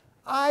say,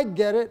 I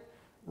get it.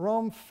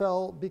 Rome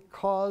fell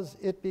because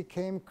it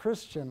became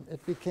Christian.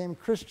 It became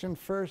Christian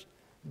first,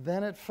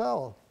 then it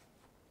fell.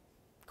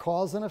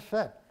 Cause and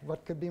effect.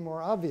 What could be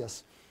more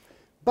obvious?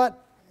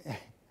 But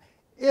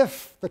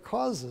if the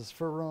causes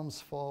for Rome's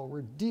fall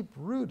were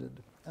deep-rooted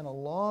and a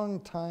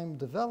long time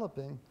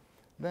developing,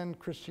 then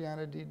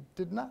Christianity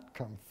did not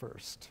come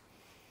first.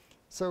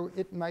 So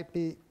it might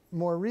be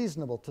more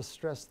reasonable to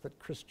stress that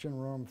Christian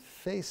Rome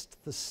faced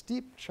the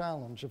steep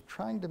challenge of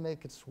trying to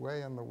make its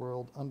way in the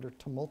world under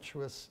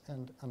tumultuous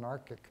and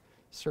anarchic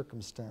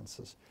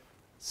circumstances.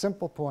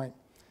 Simple point,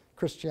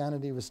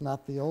 Christianity was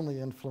not the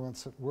only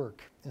influence at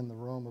work in the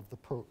Rome of the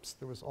popes.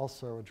 There was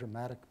also a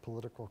dramatic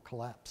political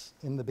collapse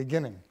in the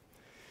beginning.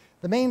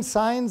 The main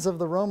signs of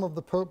the Rome of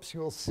the popes you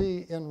will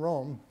see in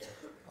Rome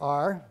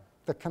are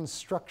the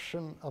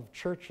construction of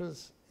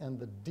churches and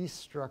the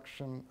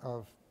destruction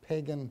of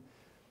pagan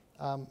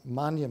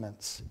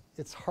monuments.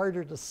 It's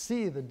harder to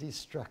see the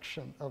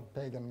destruction of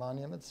pagan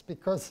monuments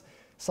because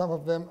some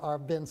of them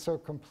have been so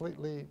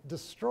completely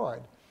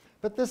destroyed.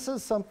 But this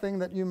is something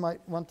that you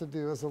might want to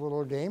do as a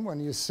little game. When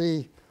you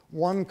see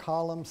one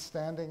column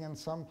standing in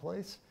some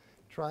place,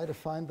 try to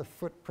find the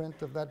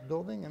footprint of that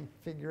building and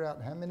figure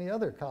out how many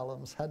other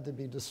columns had to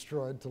be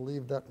destroyed to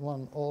leave that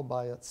one all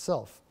by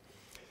itself.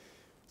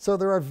 So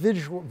there are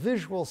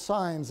visual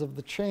signs of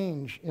the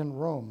change in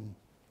Rome.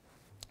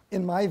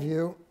 In my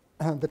view,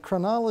 the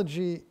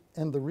chronology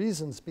and the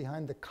reasons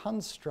behind the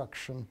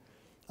construction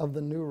of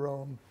the new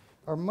Rome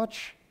are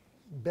much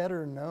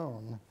better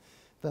known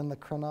than the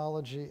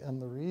chronology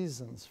and the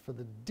reasons for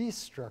the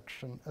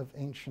destruction of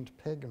ancient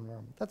pagan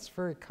Rome. That's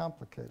very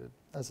complicated,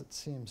 as it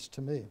seems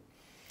to me.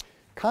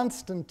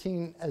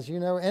 Constantine, as you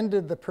know,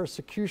 ended the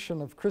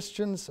persecution of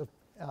Christians,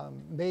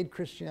 made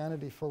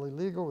Christianity fully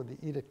legal with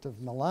the Edict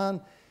of Milan,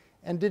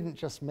 and didn't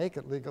just make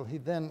it legal, he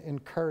then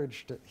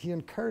encouraged it. He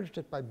encouraged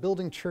it by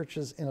building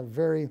churches in a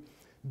very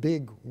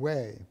big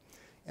way.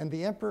 And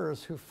the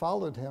emperors who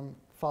followed him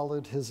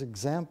followed his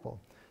example.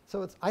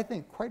 So it's, I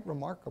think, quite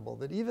remarkable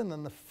that even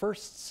in the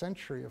first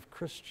century of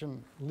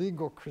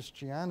legal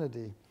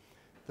Christianity,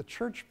 the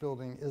church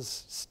building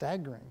is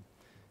staggering.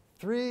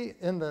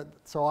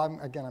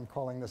 I'm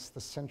calling this the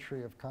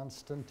century of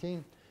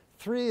Constantine.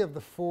 3 of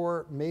the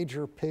 4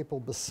 major papal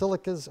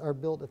basilicas are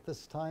built at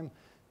this time,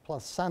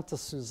 plus Santa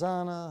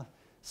Susanna,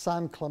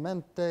 San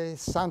Clemente,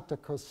 Santa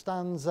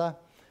Costanza,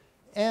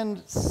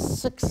 and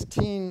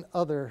 16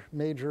 other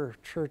major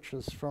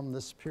churches from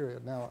this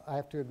period. Now, I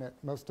have to admit,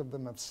 most of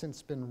them have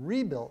since been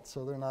rebuilt,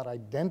 so they're not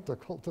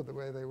identical to the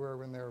way they were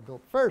when they were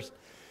built first,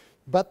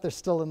 but they're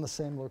still in the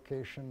same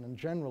location and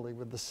generally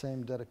with the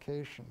same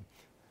dedication.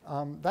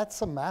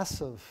 That's a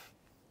massive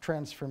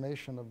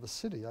transformation of the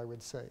city, I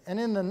would say. And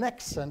in the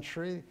next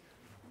century,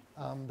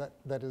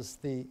 that is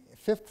the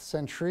 5th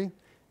century,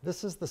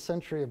 this is the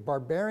century of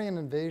barbarian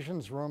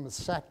invasions. Rome is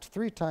sacked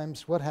 3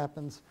 times. What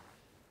happens?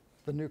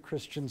 The new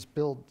Christians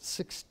build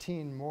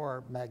 16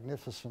 more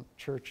magnificent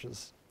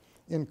churches,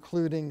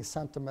 including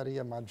Santa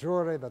Maria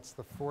Maggiore, that's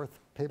the 4th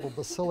papal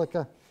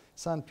basilica,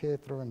 San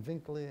Pietro in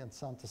Vincoli, and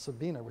Santa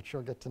Sabina, which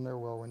you'll get to know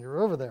well when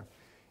you're over there.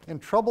 In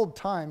troubled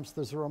times,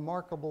 there's a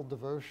remarkable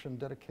devotion,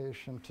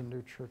 dedication to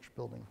new church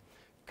building.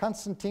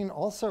 Constantine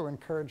also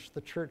encouraged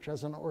the church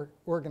as an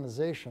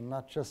organization,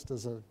 not just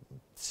as a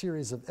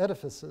series of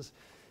edifices.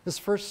 His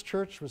first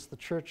church was the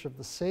Church of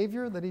the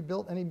Savior that he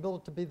built, and he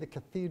built it to be the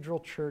Cathedral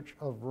Church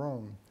of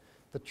Rome,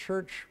 the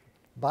church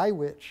by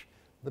which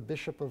the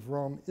Bishop of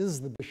Rome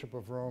is the Bishop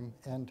of Rome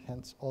and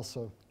hence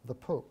also the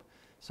Pope.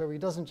 So he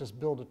doesn't just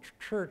build a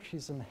church,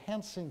 he's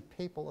enhancing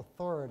papal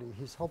authority.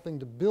 He's helping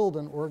to build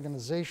an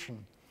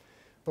organization.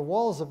 The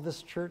walls of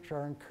this church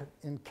are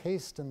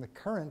encased in the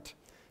current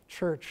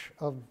church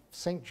of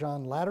St.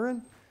 John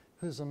Lateran,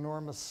 whose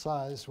enormous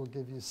size will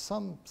give you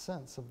some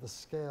sense of the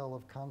scale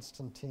of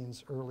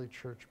Constantine's early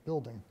church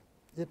building.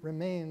 It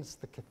remains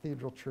the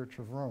Cathedral Church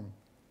of Rome.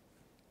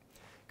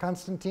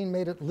 Constantine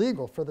made it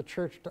legal for the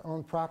church to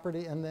own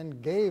property and then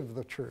gave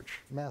the church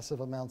massive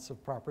amounts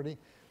of property,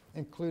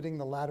 including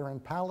the Lateran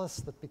Palace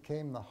that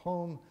became the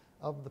home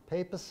of the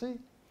papacy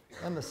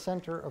and the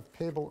center of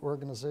papal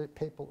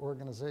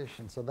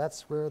organization. So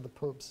that's where the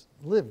popes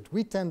lived.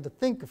 We tend to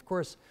think, of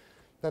course,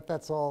 that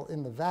that's all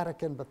in the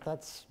Vatican, but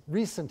that's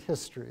recent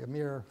history, a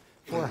mere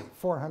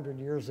 400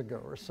 years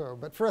ago or so.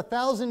 But for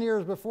 1,000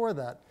 years before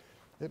that,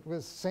 it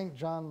was St.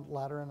 John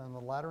Lateran and the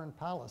Lateran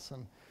Palace.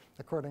 And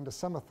according to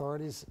some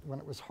authorities, when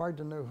it was hard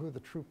to know who the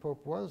true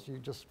pope was, you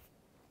just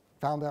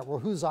found out, well,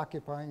 who's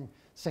occupying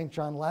St.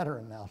 John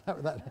Lateran now?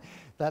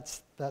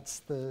 That's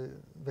the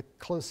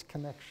close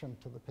connection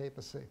to the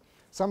papacy.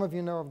 Some of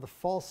you know of the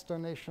false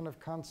donation of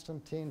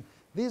Constantine.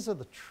 These are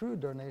the true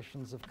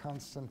donations of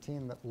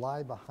Constantine that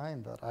lie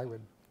behind that,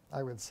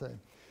 I would say.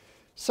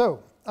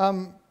 So,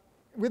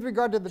 with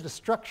regard to the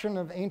destruction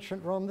of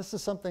ancient Rome, this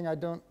is something I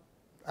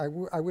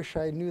wish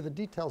I knew the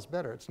details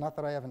better. It's not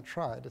that I haven't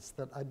tried, it's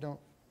that I don't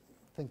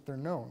think they're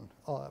known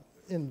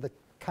in the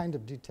kind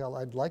of detail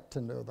I'd like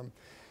to know them.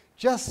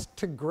 Just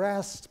to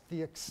grasp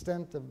the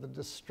extent of the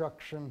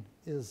destruction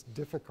is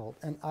difficult,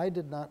 and I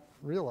did not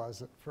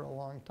realize it for a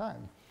long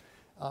time.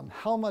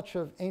 How much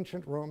of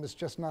ancient Rome is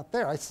just not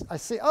there? I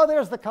see, oh,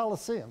 there's the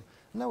Colosseum.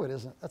 No, it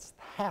isn't. That's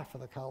half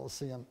of the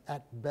Colosseum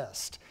at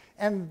best.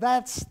 And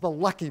that's the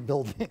lucky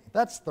building.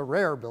 That's the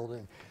rare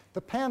building. The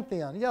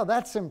Pantheon, yeah,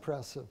 that's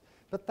impressive.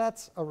 But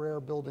that's a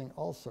rare building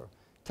also.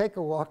 Take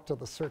a walk to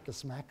the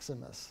Circus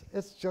Maximus.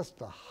 It's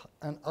just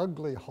an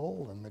ugly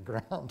hole in the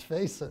ground,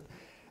 face it.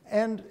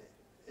 And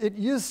it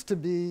used to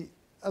be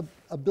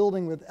a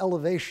building with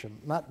elevation,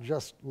 not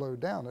just low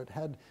down. It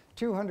had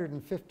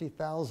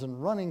 250,000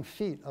 running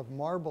feet of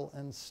marble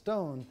and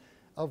stone,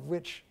 of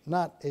which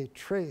not a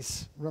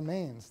trace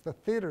remains. The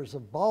theaters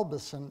of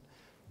Balbus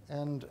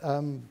and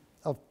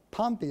of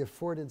Pompey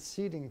afforded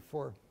seating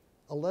for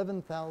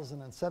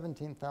 11,000 and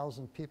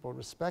 17,000 people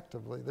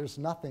respectively. There's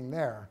nothing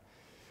there.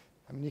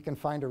 I mean, you can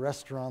find a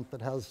restaurant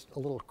that has a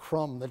little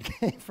crumb that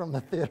came from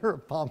the theater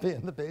of Pompey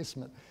in the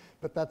basement,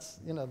 but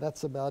that's,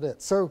 that's about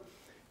it. So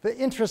the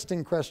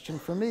interesting question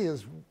for me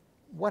is,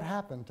 what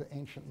happened to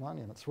ancient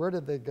monuments? Where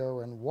did they go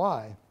and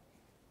why?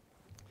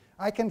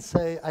 I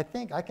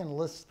think I can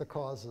list the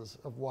causes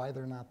of why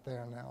they're not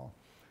there now.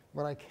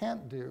 What I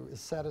can't do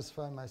is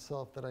satisfy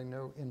myself that I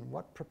know in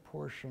what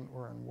proportion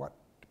or in what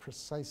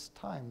precise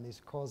time these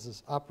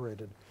causes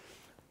operated.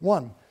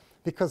 One,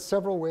 because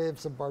several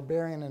waves of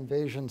barbarian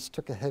invasions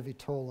took a heavy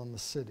toll on the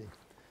city.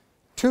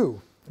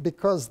 Two,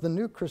 because the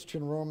new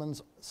Christian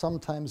Romans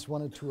sometimes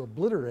wanted to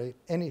obliterate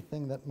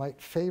anything that might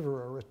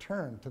favor a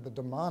return to the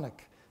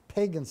demonic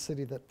pagan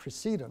city that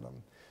preceded them.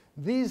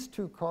 These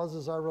two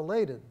causes are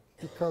related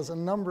because a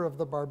number of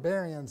the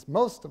barbarians,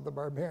 most of the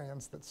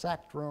barbarians that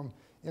sacked Rome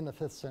in the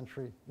 5th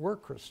century were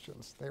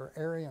Christians. They were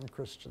Arian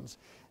Christians.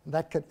 And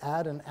that could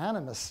add an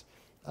animus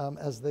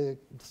as they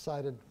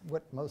decided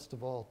what most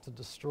of all to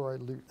destroy,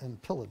 loot,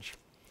 and pillage.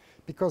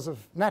 Because of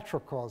natural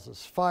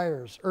causes,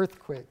 fires,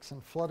 earthquakes,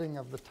 and flooding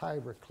of the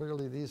Tiber,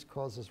 clearly these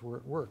causes were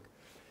at work.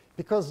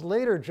 Because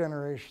later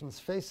generations,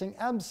 facing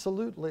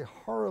absolutely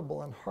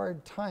horrible and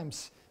hard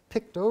times,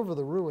 picked over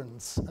the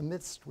ruins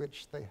amidst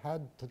which they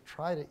had to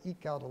try to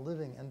eke out a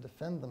living and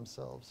defend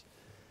themselves.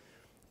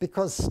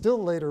 Because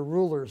still later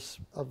rulers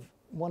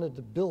wanted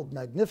to build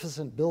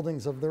magnificent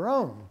buildings of their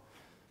own.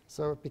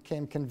 So it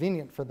became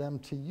convenient for them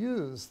to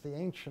use the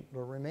ancient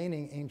or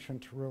remaining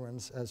ancient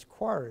ruins as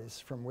quarries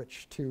from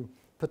which to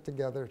put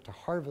together, to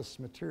harvest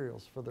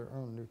materials for their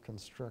own new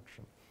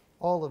construction.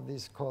 All of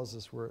these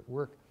causes were at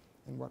work.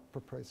 In what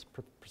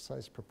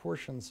precise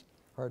proportions,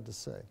 hard to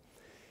say.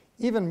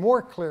 Even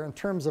more clear in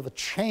terms of a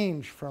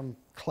change from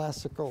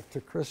classical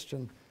to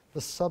Christian,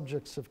 the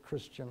subjects of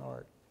Christian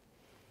art.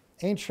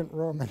 Ancient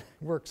Roman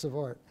works of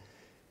art.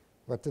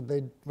 What did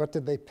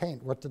they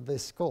paint? What did they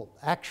sculpt?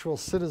 Actual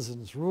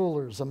citizens,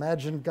 rulers,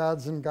 imagined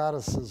gods and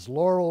goddesses,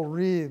 laurel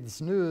wreaths,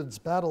 nudes,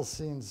 battle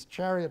scenes,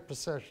 chariot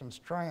processions,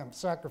 triumphs,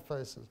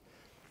 sacrifices.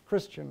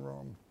 Christian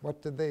Rome,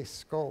 what did they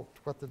sculpt?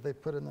 What did they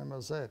put in their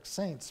mosaics?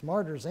 Saints,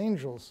 martyrs,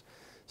 angels,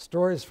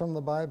 stories from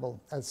the Bible.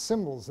 As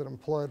symbols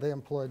they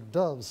employed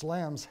doves,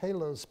 lambs,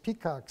 halos,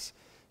 peacocks,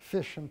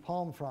 fish, and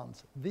palm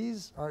fronds.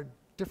 These are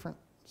different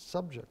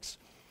subjects.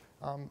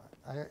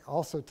 I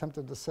also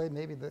tempted to say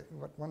maybe that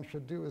what one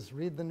should do is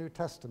read the New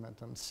Testament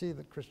and see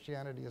that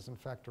Christianity is in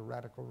fact a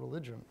radical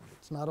religion.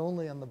 It's not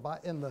only in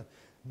the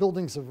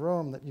buildings of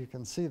Rome that you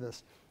can see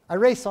this. I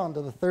race on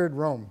to the third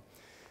Rome.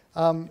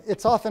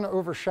 It's often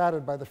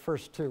overshadowed by the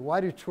first two.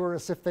 Why do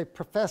tourists, if they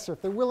profess or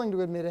if they're willing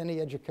to admit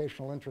any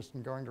educational interest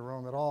in going to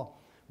Rome at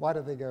all, why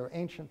do they go?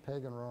 Ancient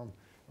pagan Rome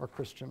or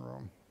Christian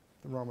Rome,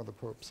 the Rome of the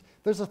popes.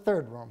 There's a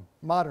third Rome,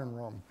 modern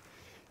Rome.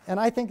 And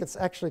I think it's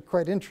actually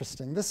quite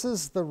interesting. This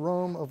is the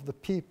Rome of the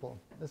people.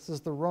 This is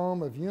the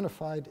Rome of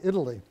unified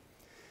Italy.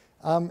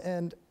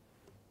 And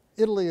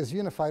Italy is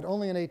unified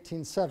only in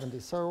 1870,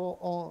 so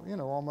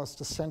almost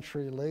a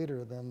century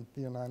later than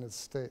the United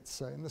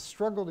States. And the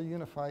struggle to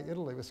unify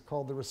Italy was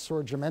called the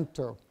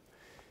Risorgimento.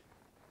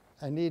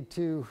 I need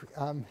to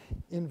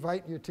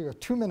invite you to a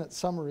 2-minute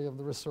summary of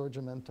the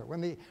Risorgimento.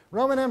 When the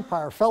Roman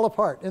Empire fell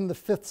apart in the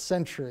 5th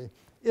century,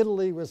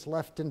 Italy was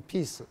left in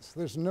pieces.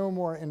 There's no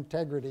more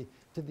integrity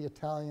to the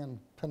Italian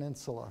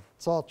peninsula.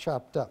 It's all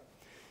chopped up.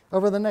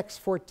 Over the next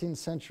 14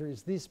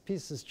 centuries, these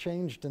pieces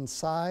changed in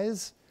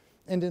size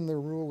and in their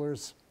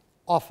rulers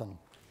often.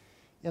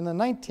 In the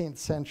 19th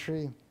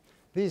century,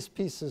 these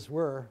pieces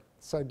were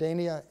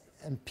Sardinia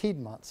and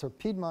Piedmont. So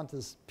Piedmont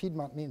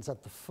means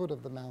at the foot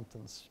of the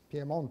mountains,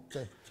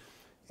 Piemonte.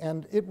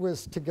 And it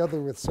was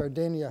together with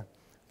Sardinia.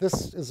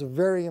 This is a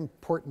very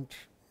important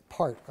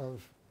part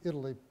of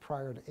Italy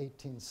prior to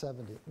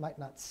 1870. It might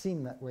not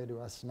seem that way to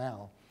us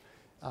now,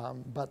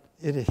 but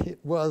it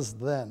was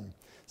then.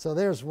 So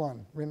there's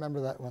one. Remember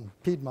that one,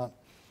 Piedmont.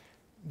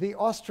 The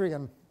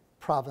Austrian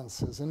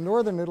provinces. In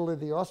northern Italy,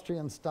 the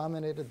Austrians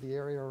dominated the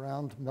area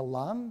around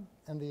Milan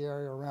and the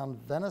area around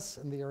Venice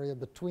and the area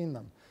between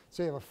them.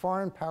 So you have a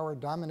foreign power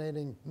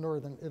dominating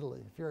northern Italy.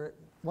 If you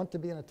want to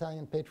be an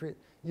Italian patriot,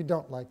 you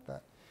don't like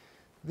that.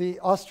 The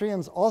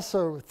Austrians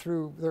also,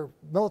 through their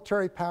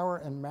military power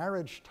and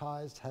marriage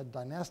ties, had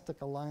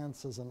dynastic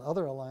alliances and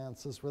other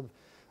alliances with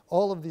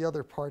all of the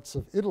other parts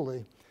of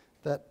Italy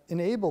that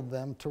enabled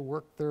them to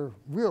work their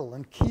will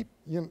and keep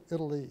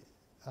Italy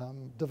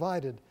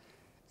divided,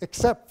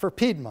 except for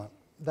Piedmont.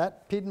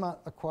 That Piedmont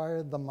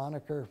acquired the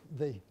moniker,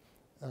 the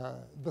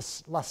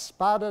La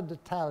Spada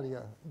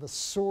d'Italia, the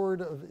sword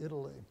of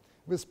Italy.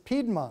 It was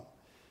Piedmont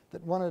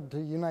that wanted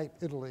to unite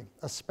Italy,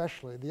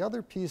 especially. The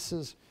other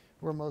pieces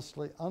were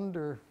mostly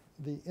under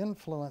the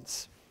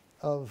influence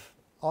of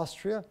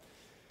Austria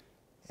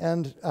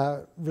and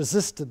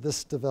resisted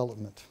this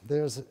development.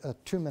 There's a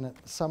 2-minute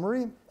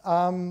summary.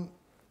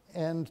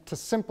 And to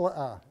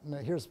simplify,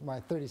 here's my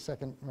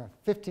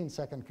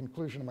 15-second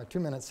conclusion of my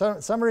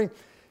 2-minute summary.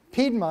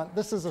 Piedmont,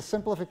 this is a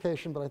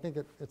simplification, but I think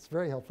it's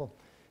very helpful.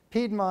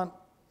 Piedmont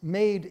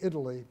made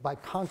Italy by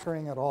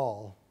conquering it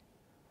all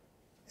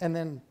and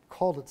then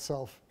called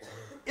itself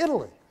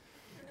Italy.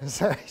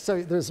 So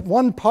there's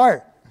one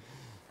part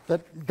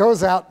that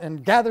goes out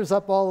and gathers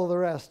up all of the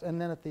rest, and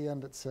then at the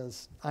end it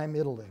says, I'm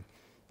Italy.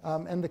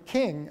 And the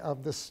king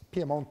of this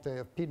Piemonte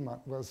of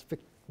Piedmont was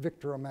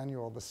Victor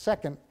Emmanuel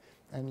II,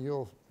 and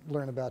you'll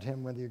learn about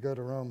him whether you go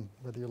to Rome,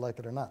 whether you like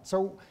it or not.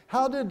 So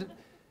how did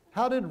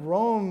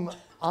Rome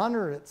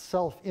honor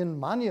itself in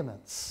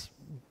monuments?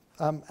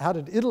 How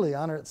did Italy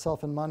honor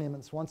itself in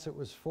monuments once it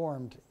was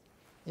formed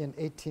in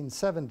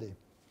 1870?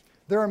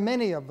 There are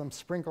many of them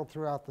sprinkled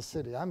throughout the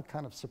city. I'm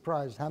kind of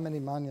surprised how many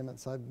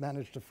monuments I've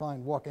managed to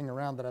find walking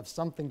around that have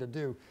something to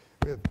do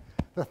with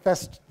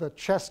the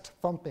chest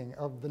thumping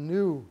of the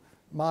new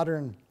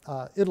modern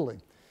Italy.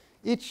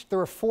 There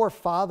were four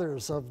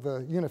fathers of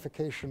the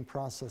unification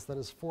process, that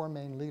is, four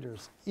main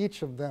leaders.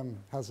 Each of them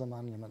has a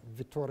monument.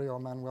 Vittorio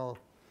Emanuele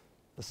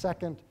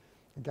II,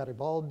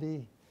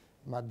 Garibaldi,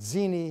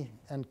 Mazzini,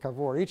 and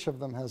Cavour. Each of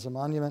them has a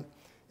monument,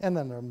 and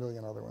then there are a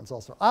million other ones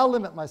also. I'll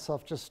limit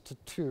myself just to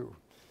two.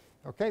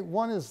 Okay,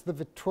 one is the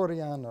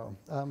Vittoriano,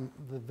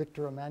 the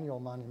Victor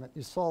Emmanuel monument.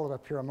 You saw it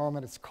up here a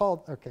moment. It's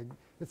called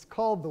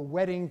the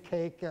wedding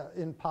cake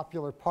in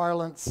popular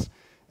parlance,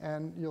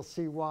 and you'll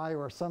see why,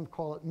 or some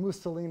call it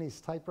Mussolini's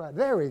typewriter.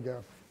 There we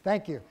go.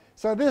 Thank you.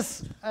 So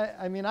this,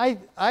 I mean,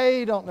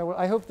 I don't know.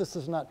 I hope this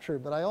is not true,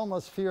 but I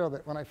almost feel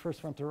that when I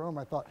first went to Rome,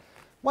 I thought,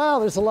 wow,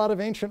 there's a lot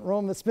of ancient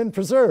Rome that's been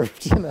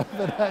preserved, you know.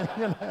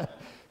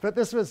 But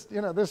this was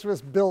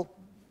built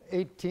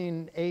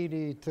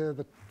 1880 to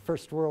the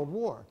First World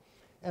War.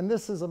 And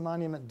this is a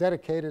monument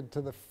dedicated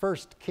to the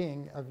first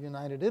king of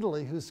United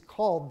Italy, who's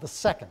called the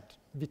second,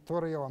 Victor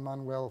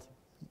Emmanuel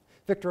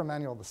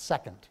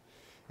II.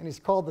 And he's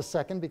called the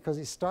second because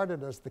he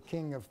started as the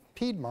king of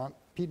Piedmont.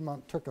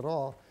 Piedmont took it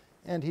all,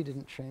 and he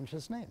didn't change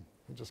his name.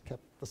 He just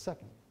kept the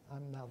second.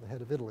 I'm now the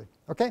head of Italy.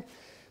 Okay?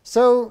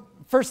 So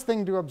first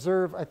thing to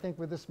observe, I think,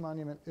 with this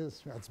monument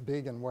is, it's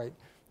big and white.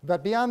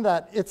 But beyond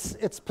that,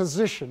 its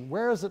position.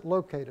 Where is it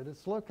located?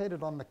 It's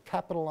located on the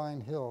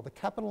Capitoline Hill. The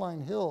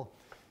Capitoline Hill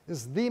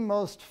is the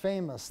most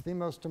famous, the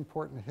most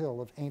important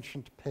hill of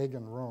ancient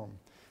pagan Rome.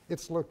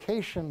 Its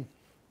location,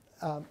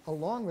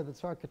 along with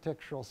its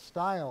architectural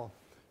style,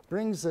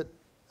 brings it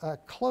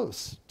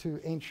close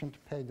to ancient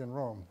pagan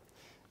Rome.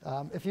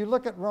 If you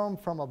look at Rome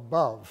from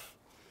above,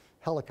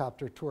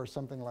 helicopter tour,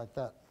 something like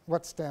that,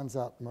 what stands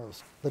out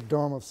most? The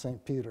Dome of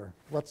St. Peter.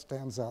 What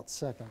stands out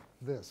second?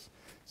 This.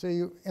 So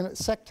you, in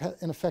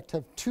effect,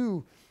 have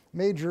two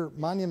major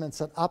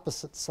monuments at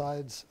opposite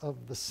sides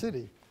of the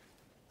city.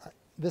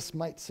 This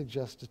might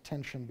suggest a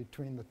tension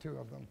between the two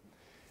of them.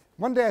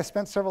 One day I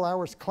spent several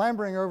hours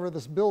clambering over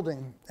this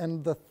building,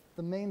 and the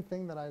main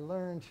thing that I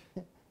learned,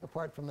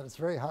 apart from that it's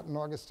very hot in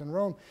August in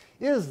Rome,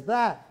 is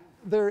that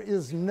there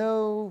is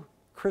no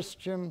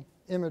Christian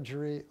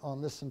imagery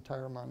on this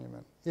entire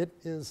monument. It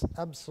is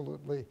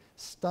absolutely,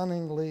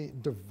 stunningly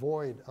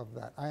devoid of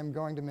that. I am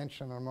going to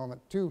mention in a moment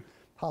two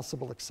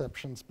possible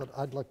exceptions, but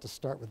I'd like to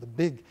start with a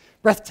big,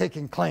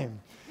 breathtaking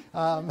claim.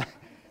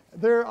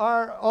 There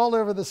are, all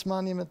over this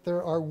monument,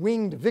 there are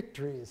winged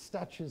victories,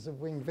 statues of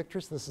winged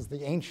victories. This is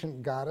the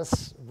ancient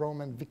goddess,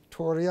 Roman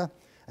Victoria.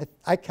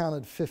 I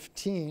counted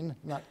 15,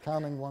 not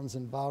counting ones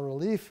in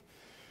bas-relief.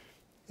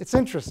 It's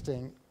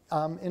interesting.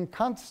 In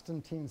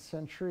Constantine's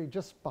century,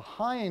 just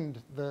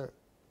behind the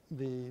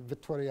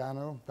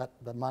Vittoriano,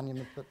 the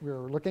monument that we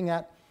were looking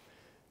at,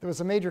 there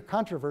was a major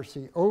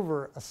controversy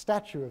over a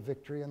statue of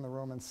Victory in the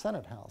Roman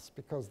Senate House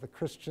because the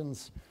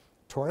Christians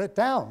tore it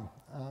down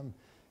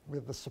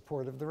with the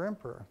support of their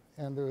emperor.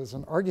 And there was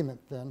an argument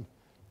then.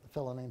 A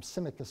fellow named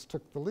Symmachus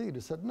took the lead,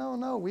 who said,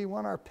 no, we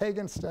want our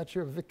pagan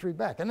statue of Victory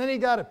back. And then he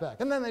got it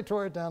back, and then they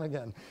tore it down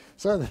again.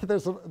 So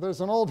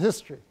there's an old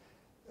history.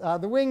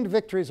 The winged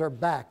victories are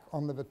back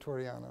on the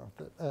Vittoriano,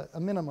 a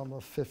minimum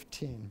of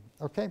 15,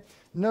 okay?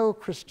 No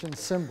Christian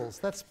symbols.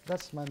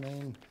 That's my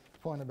main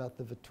point about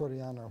the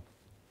Vittoriano.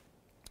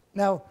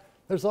 Now,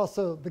 there's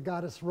also the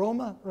goddess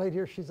Roma right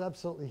here. She's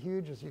absolutely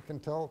huge, as you can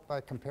tell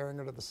by comparing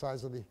her to the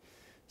size of the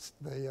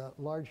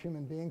large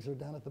human beings who are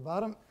down at the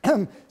bottom.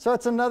 So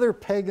it's another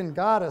pagan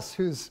goddess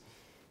who's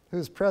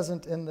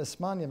present in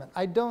this monument.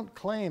 I don't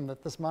claim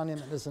that this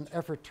monument is an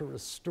effort to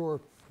restore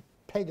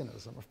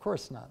paganism. Of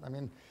course not. I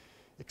mean,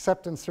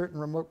 except in certain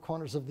remote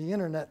corners of the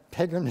internet,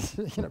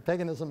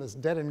 paganism is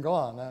dead and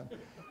gone.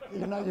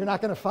 You're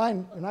not going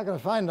to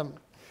find them.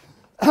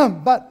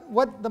 But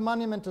what the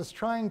monument is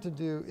trying to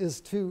do is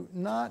to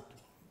not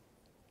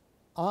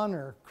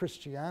honor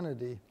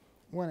Christianity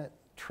when it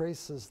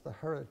traces the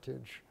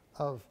heritage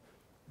of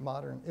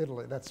modern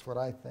Italy. That's what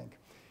I think.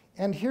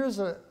 And here's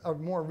a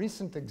more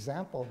recent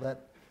example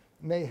that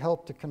may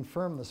help to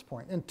confirm this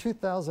point. In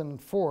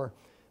 2004,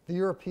 the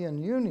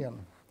European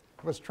Union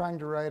was trying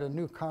to write a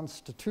new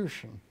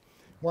constitution,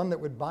 one that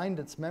would bind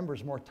its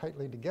members more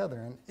tightly together.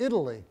 And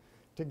Italy,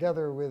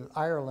 together with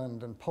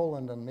Ireland and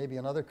Poland and maybe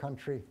another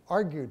country,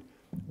 argued,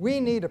 we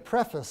need a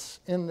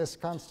preface in this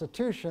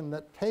constitution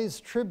that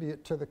pays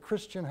tribute to the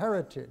Christian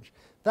heritage.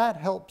 That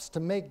helps to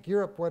make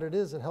Europe what it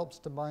is. It helps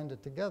to bind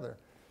it together.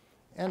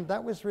 And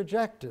that was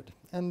rejected.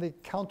 And the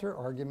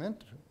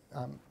counter-argument,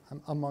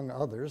 among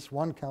others,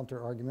 one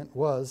counter-argument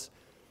was,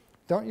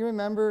 Don't you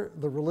remember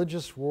the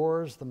religious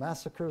wars, the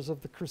massacres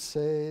of the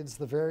Crusades,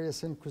 the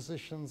various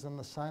inquisitions, and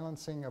the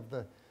silencing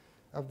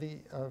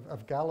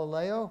of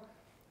Galileo?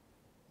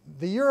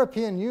 The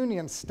European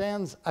Union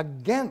stands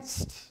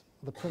against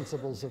the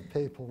principles of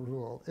papal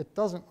rule. It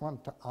doesn't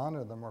want to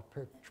honor them or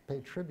pay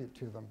tribute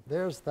to them.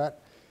 There's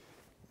that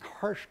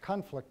harsh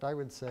conflict, I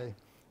would say,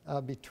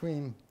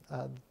 between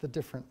the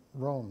different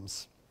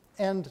Romes.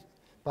 And,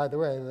 by the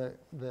way,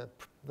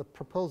 the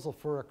proposal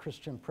for a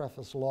Christian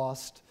preface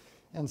lost,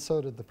 and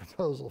so did the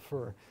proposal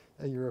for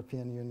a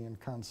European Union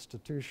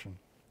constitution.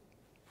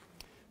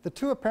 The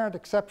two apparent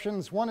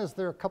exceptions, one is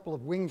there are a couple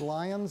of winged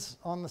lions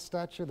on the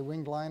statue. The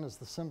winged lion is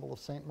the symbol of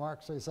St.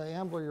 Mark. So you say,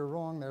 Ambler, you're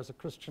wrong, there's a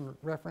Christian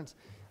reference.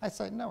 I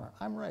say, no,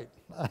 I'm right.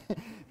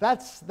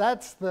 That's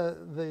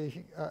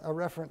a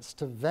reference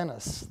to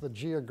Venice, the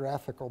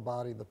geographical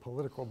body, the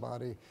political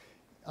body.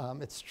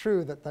 It's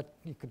true that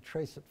you could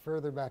trace it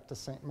further back to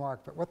St.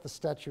 Mark, but what the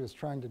statue is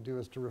trying to do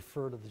is to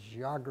refer to the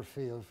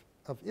geography of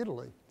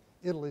Italy.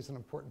 Italy is an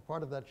important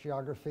part of that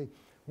geography.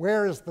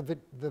 Where is the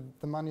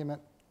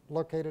monument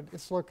located?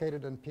 It's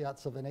located in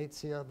Piazza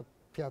Venezia, the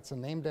piazza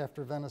named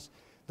after Venice.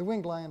 The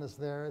winged lion is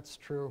there, it's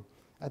true.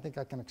 I think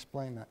I can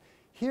explain that.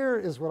 Here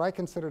is what I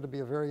consider to be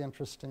a very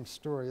interesting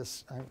story.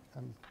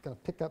 I'm going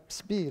to pick up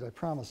speed, I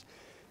promise.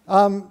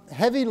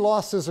 Heavy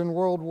losses in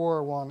World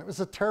War I. It was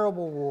a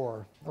terrible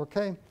war,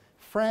 okay?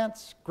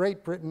 France,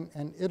 Great Britain,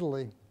 and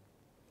Italy,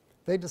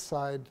 they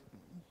decide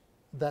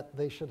that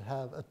they should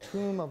have a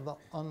tomb of the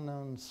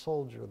unknown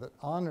soldier that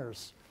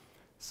honors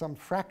some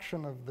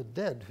fraction of the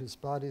dead whose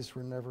bodies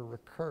were never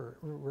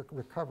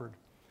recovered.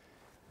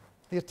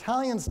 The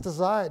Italians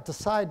decide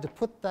to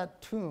put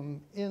that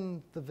tomb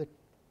in the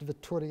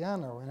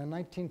Vittoriano, and in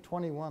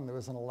 1921 there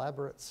was an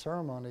elaborate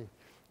ceremony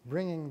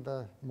bringing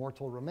the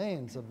mortal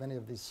remains of many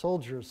of these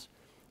soldiers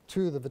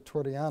to the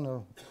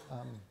Vittoriano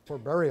for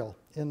burial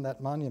in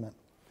that monument.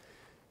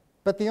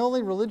 But the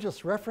only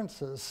religious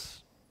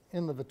references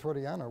in the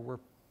Vittoriano were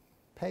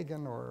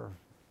pagan or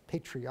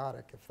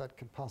patriotic, if that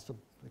could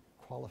possibly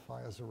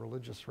qualify as a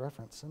religious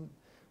reference. And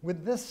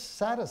would this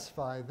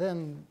satisfy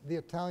then the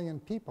Italian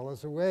people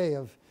as a way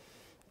of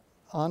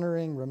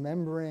honoring,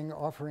 remembering,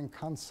 offering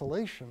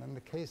consolation in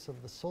the case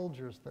of the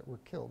soldiers that were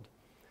killed?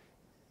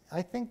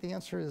 I think the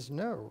answer is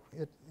no,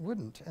 it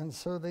wouldn't. And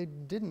so they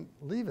didn't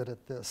leave it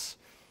at this.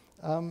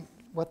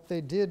 What they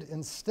did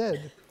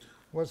instead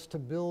was to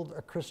build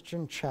a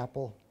Christian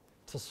chapel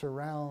to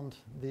surround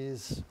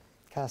these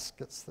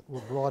caskets that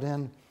were brought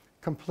in,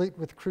 complete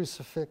with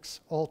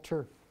crucifix,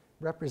 altar,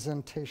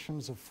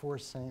 representations of 4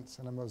 saints,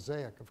 and a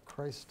mosaic of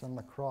Christ on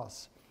the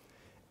cross.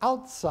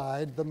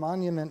 Outside, the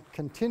monument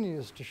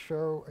continues to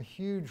show a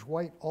huge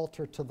white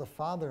altar to the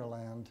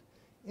fatherland.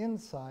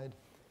 Inside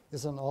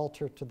is an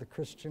altar to the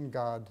Christian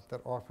God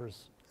that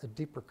offers a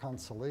deeper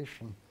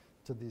consolation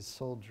to these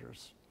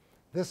soldiers.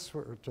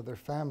 To their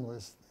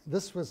families.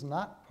 This was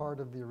not part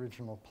of the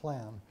original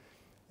plan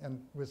and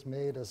was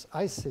made, as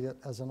I see it,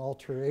 as an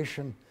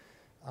alteration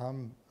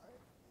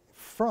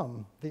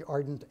from the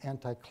ardent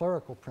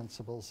anti-clerical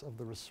principles of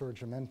the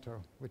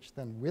Risorgimento, which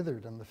then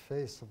withered in the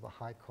face of the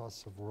high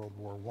costs of World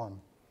War I.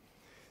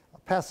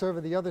 I'll pass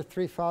over the other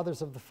 3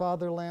 fathers of the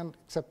fatherland,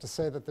 except to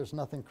say that there's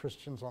nothing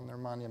Christians on their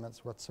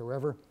monuments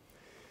whatsoever.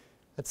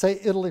 I'd say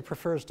Italy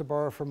prefers to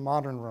borrow from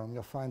modern Rome.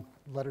 You'll find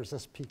letters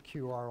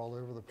SPQR all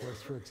over the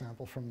place, for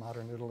example, from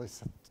modern Italy,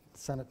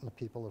 Senate and the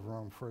people of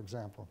Rome, for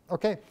example.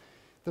 Okay,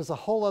 there's a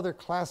whole other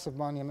class of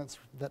monuments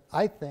that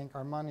I think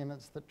are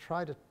monuments that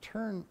try to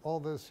turn all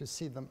those who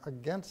see them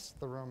against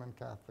the Roman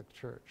Catholic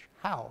Church.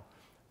 How?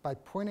 By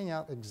pointing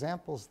out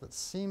examples that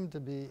seem to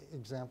be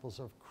examples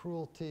of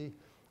cruelty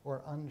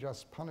or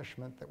unjust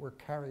punishment that were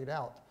carried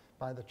out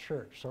by the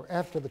church. So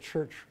after the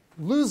church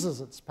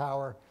loses its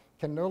power,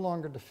 can no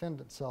longer defend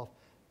itself,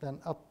 then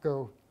up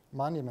go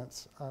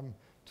monuments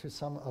to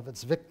some of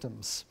its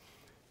victims.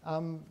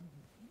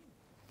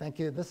 Thank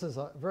you. This is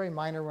a very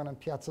minor one in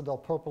Piazza del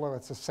Popolo.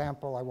 It's a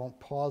sample. I won't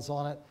pause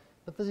on it.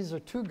 But these are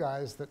 2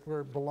 guys that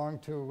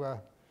belonged to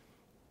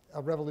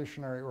a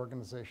revolutionary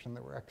organization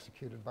that were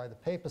executed by the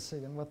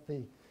papacy. And what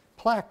the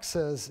plaque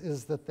says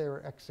is that they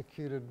were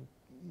executed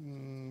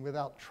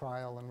without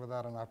trial and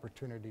without an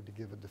opportunity to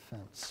give a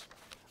defense.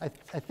 I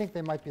think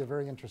they might be a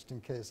very interesting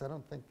case. I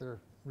don't think they're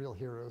real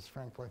heroes,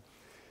 frankly.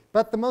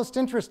 But the most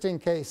interesting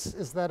case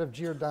is that of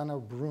Giordano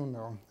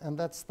Bruno, and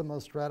that's the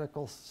most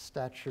radical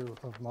statue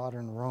of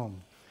modern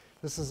Rome.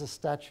 This is a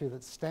statue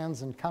that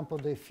stands in Campo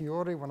dei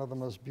Fiori, one of the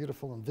most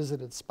beautiful and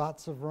visited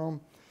spots of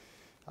Rome.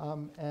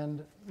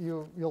 And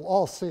you'll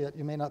all see it.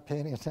 You may not pay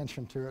any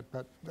attention to it,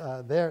 but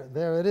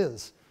there it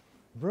is.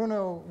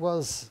 Bruno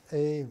was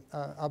an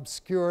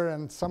obscure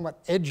and somewhat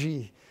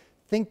edgy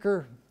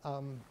thinker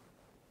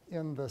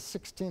in the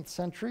 16th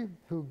century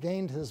who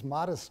gained his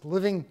modest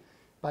living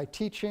by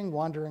teaching,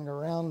 wandering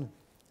around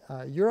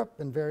Europe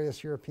in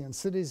various European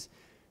cities.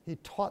 He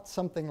taught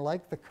something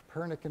like the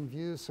Copernican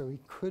view, so he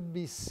could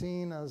be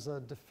seen as a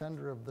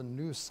defender of the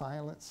new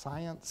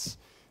science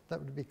that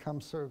would become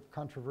so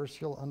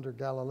controversial under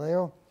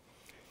Galileo.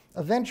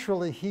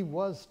 Eventually, he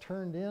was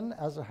turned in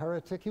as a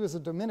heretic. He was a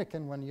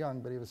Dominican when young,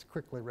 but he was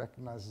quickly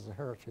recognized as a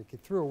heretic. He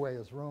threw away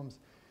his robes,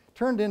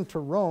 turned into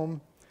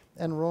Rome,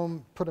 and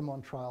Rome put him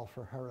on trial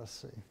for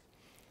heresy.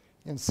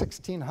 In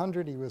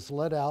 1600, he was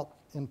led out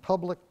in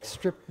public,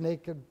 stripped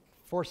naked,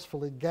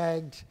 forcefully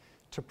gagged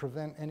to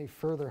prevent any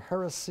further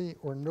heresy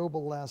or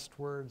noble last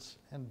words,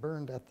 and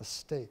burned at the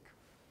stake.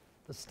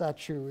 The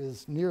statue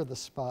is near the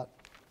spot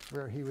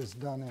where he was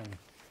done in.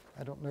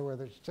 I don't know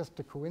whether it's just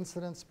a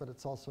coincidence, but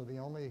it's also the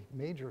only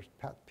major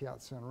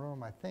piazza in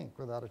Rome, I think,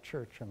 without a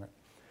church in it.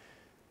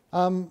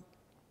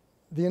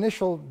 The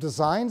initial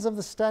designs of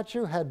the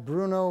statue had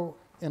Bruno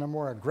in a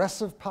more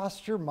aggressive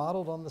posture,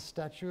 modeled on the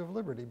Statue of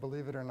Liberty,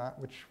 believe it or not,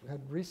 which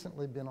had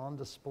recently been on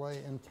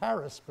display in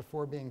Paris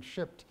before being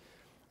shipped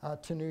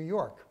to New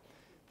York.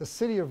 The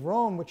city of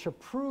Rome, which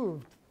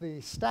approved the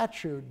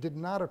statue, did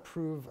not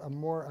approve a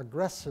more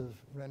aggressive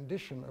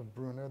rendition of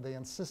Bruno. They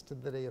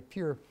insisted that he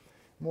appear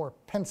more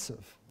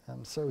pensive,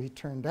 and so he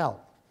turned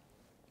out.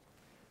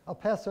 I'll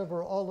pass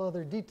over all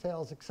other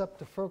details except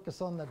to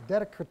focus on the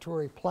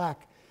dedicatory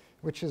plaque,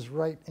 which is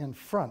right in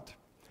front.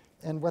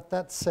 And what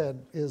that said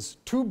is,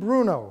 to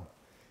Bruno,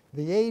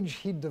 the age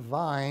he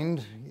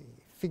divined,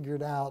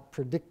 figured out,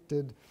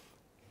 predicted,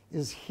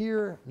 is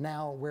here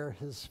now where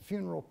his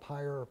funeral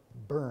pyre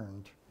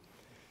burned.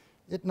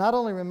 It not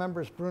only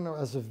remembers Bruno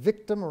as a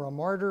victim or a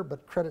martyr,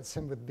 but credits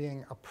him with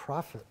being a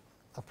prophet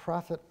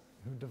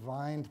who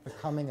divined the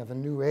coming of a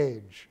new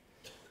age.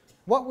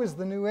 What was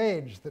the new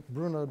age that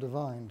Bruno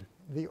divined?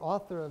 The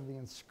author of the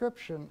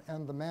inscription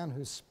and the man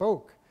who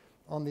spoke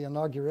on the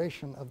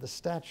inauguration of the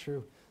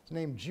statue is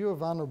named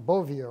Giovanni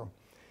Bovio,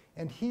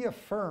 and he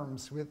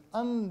affirms with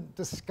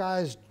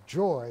undisguised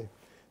joy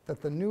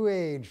that the new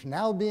age,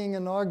 now being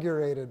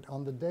inaugurated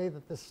on the day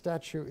that this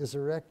statue is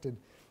erected,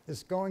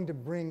 is going to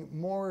bring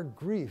more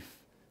grief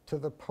to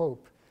the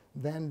Pope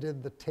than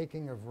did the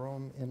taking of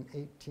Rome in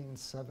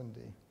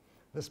 1870.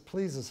 This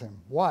pleases him.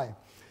 Why?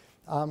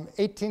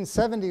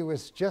 1870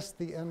 was just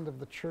the end of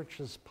the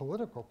church's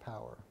political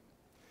power.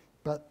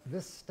 But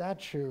this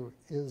statue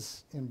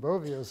is, in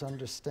Bovio's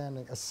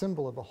understanding, a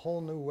symbol of a whole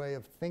new way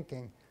of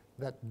thinking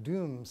that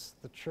dooms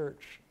the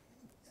church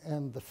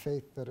and the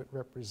faith that it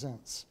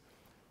represents.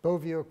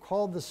 Bovio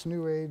called this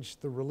new age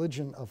the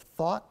religion of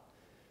thought,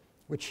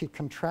 which he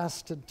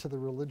contrasted to the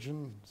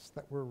religions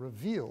that were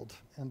revealed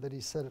and that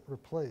he said it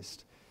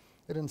replaced.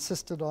 It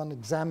insisted on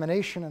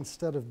examination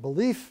instead of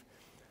belief,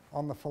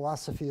 on the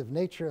philosophy of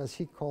nature, as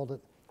he called it,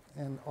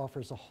 and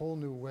offers a whole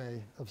new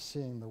way of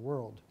seeing the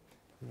world.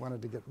 He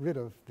wanted to get rid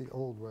of the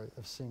old way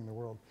of seeing the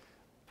world.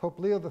 Pope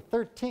Leo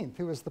XIII,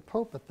 who was the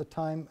Pope at the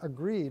time,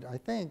 agreed, I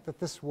think, that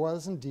this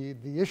was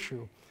indeed the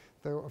issue,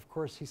 though, of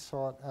course, he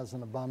saw it as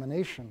an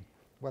abomination,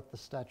 what the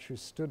statue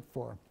stood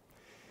for.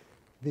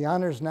 The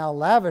honors now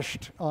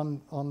lavished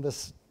on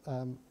this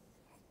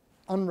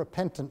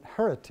unrepentant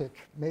heretic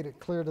made it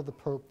clear to the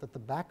Pope that the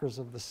backers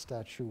of the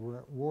statue were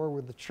at war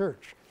with the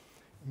church,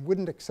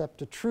 wouldn't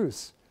accept a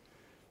truce,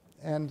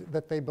 and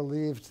that they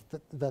believed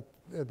that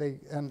they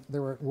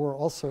were at war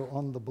also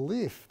on the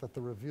belief that the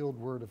revealed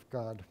word of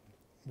God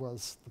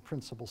was the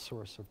principal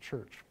source of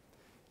church.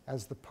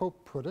 As the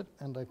Pope put it,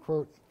 and I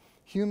quote,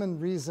 "Human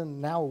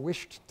reason now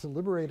wished to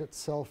liberate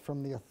itself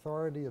from the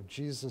authority of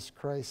Jesus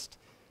Christ,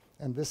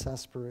 and this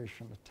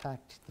aspiration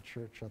attacked the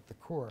church at the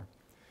core."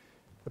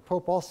 The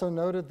Pope also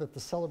noted that the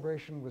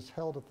celebration was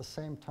held at the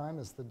same time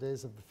as the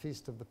days of the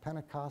Feast of the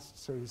Pentecost,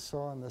 so he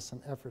saw in this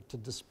an effort to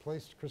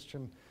displace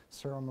Christian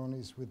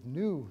ceremonies with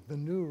the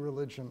new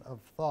religion of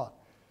thought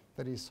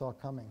that he saw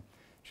coming.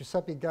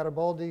 Giuseppe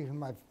Garibaldi,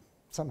 whom I've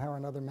somehow or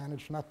another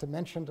managed not to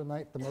mention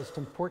tonight, the most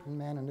important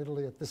man in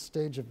Italy at this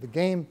stage of the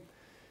game,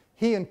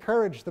 he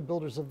encouraged the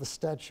builders of the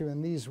statue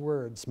in these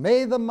words: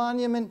 "May the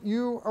monument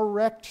you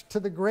erect to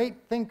the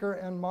great thinker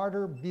and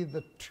martyr be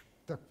the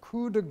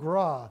coup de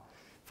grace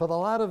for the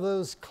lot of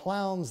those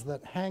clowns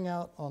that hang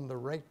out on the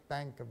right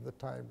bank of the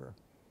Tiber."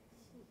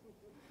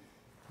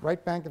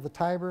 Right bank of the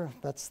Tiber,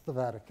 that's the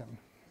Vatican.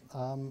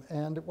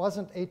 And it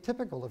wasn't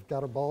atypical of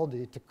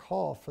Garibaldi to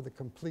call for the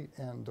complete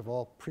end of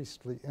all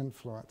priestly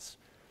influence.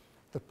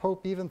 The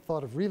Pope even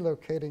thought of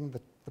relocating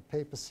the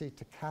papacy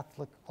to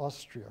Catholic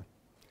Austria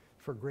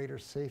for greater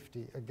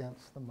safety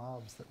against the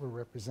mobs that were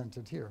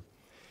represented here.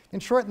 In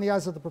short, in the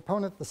eyes of the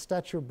proponent, the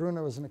statue of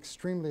Bruno is an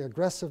extremely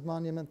aggressive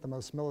monument, the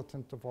most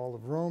militant of all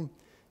of Rome,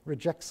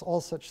 rejects all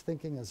such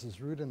thinking as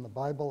is rooted in the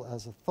Bible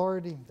as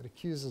authority. It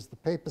accuses the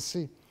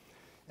papacy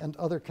and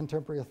other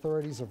contemporary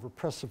authorities of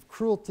repressive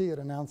cruelty. It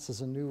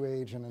announces a new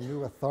age and a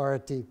new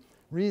authority.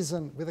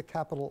 Reason, with a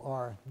capital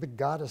R, the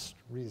goddess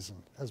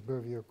reason, as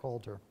Bovio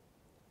called her.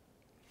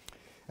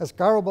 As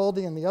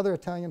Garibaldi and the other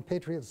Italian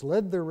patriots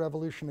led their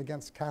revolution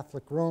against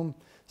Catholic Rome,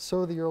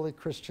 so the early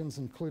Christians,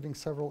 including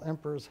several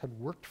emperors, had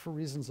worked for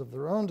reasons of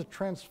their own to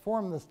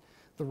transform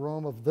the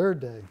Rome of their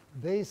day.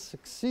 They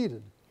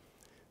succeeded,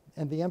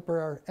 and the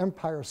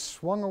empire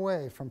swung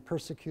away from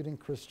persecuting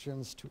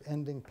Christians to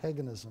ending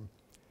paganism.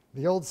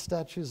 The old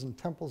statues and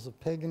temples of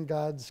pagan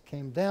gods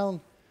came down,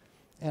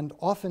 and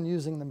often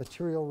using the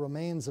material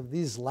remains of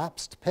these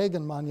lapsed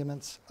pagan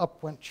monuments,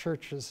 up went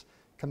churches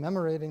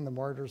commemorating the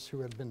martyrs who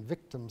had been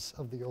victims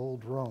of the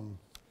old Rome.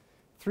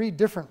 3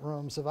 different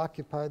Romes have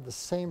occupied the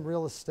same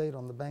real estate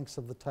on the banks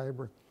of the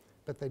Tiber,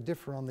 but they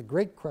differ on the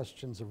great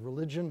questions of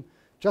religion,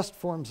 just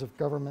forms of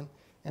government,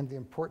 and the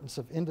importance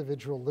of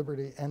individual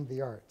liberty and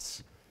the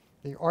arts.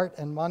 The art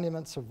and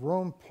monuments of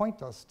Rome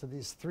point us to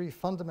these 3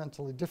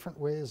 fundamentally different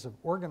ways of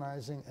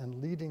organizing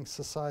and leading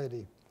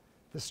society.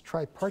 This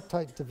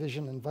tripartite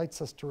division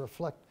invites us to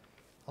reflect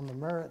on the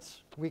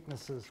merits,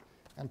 weaknesses,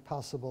 and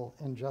possible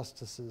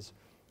injustices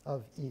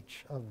of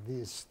each of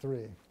these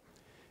 3.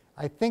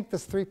 I think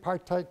this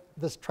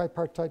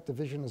tripartite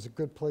division is a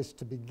good place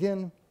to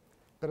begin,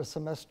 but a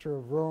semester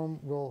of Rome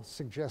will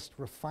suggest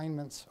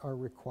refinements are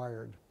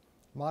required.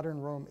 Modern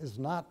Rome is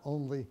not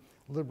only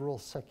liberal,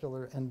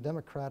 secular, and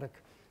democratic,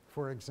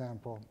 for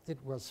example. It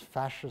was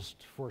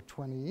fascist for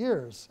 20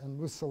 years, and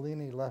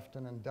Mussolini left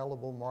an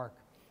indelible mark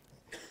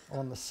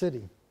on the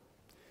city.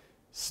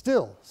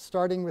 Still,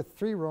 starting with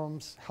 3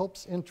 Romes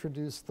helps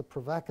introduce the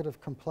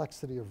provocative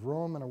complexity of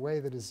Rome in a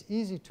way that is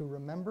easy to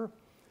remember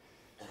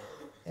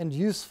and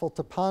useful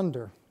to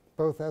ponder,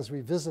 both as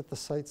we visit the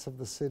sites of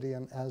the city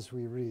and as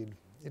we read.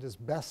 It is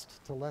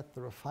best to let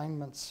the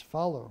refinements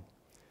follow.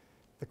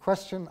 The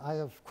questions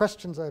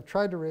I have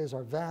tried to raise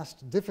are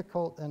vast,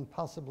 difficult, and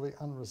possibly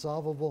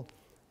unresolvable,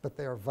 but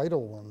they are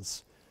vital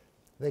ones.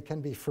 They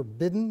can be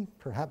forbidden,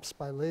 perhaps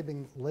by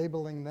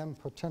labeling them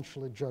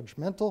potentially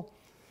judgmental,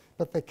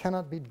 but they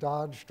cannot be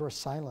dodged or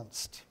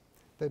silenced.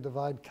 They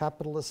divide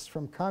capitalists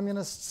from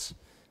communists,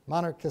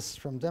 monarchists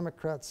from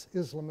Democrats,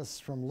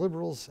 Islamists from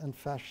liberals, and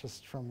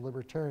fascists from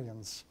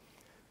libertarians.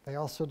 They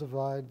also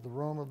divide the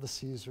Rome of the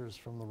Caesars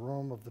from the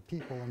Rome of the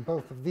people, and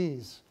both of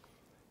these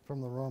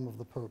from the Rome of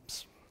the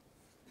popes.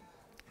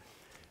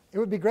 It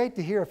would be great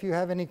to hear if you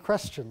have any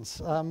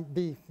questions.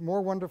 Be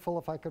more wonderful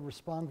if I could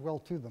respond well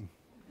to them.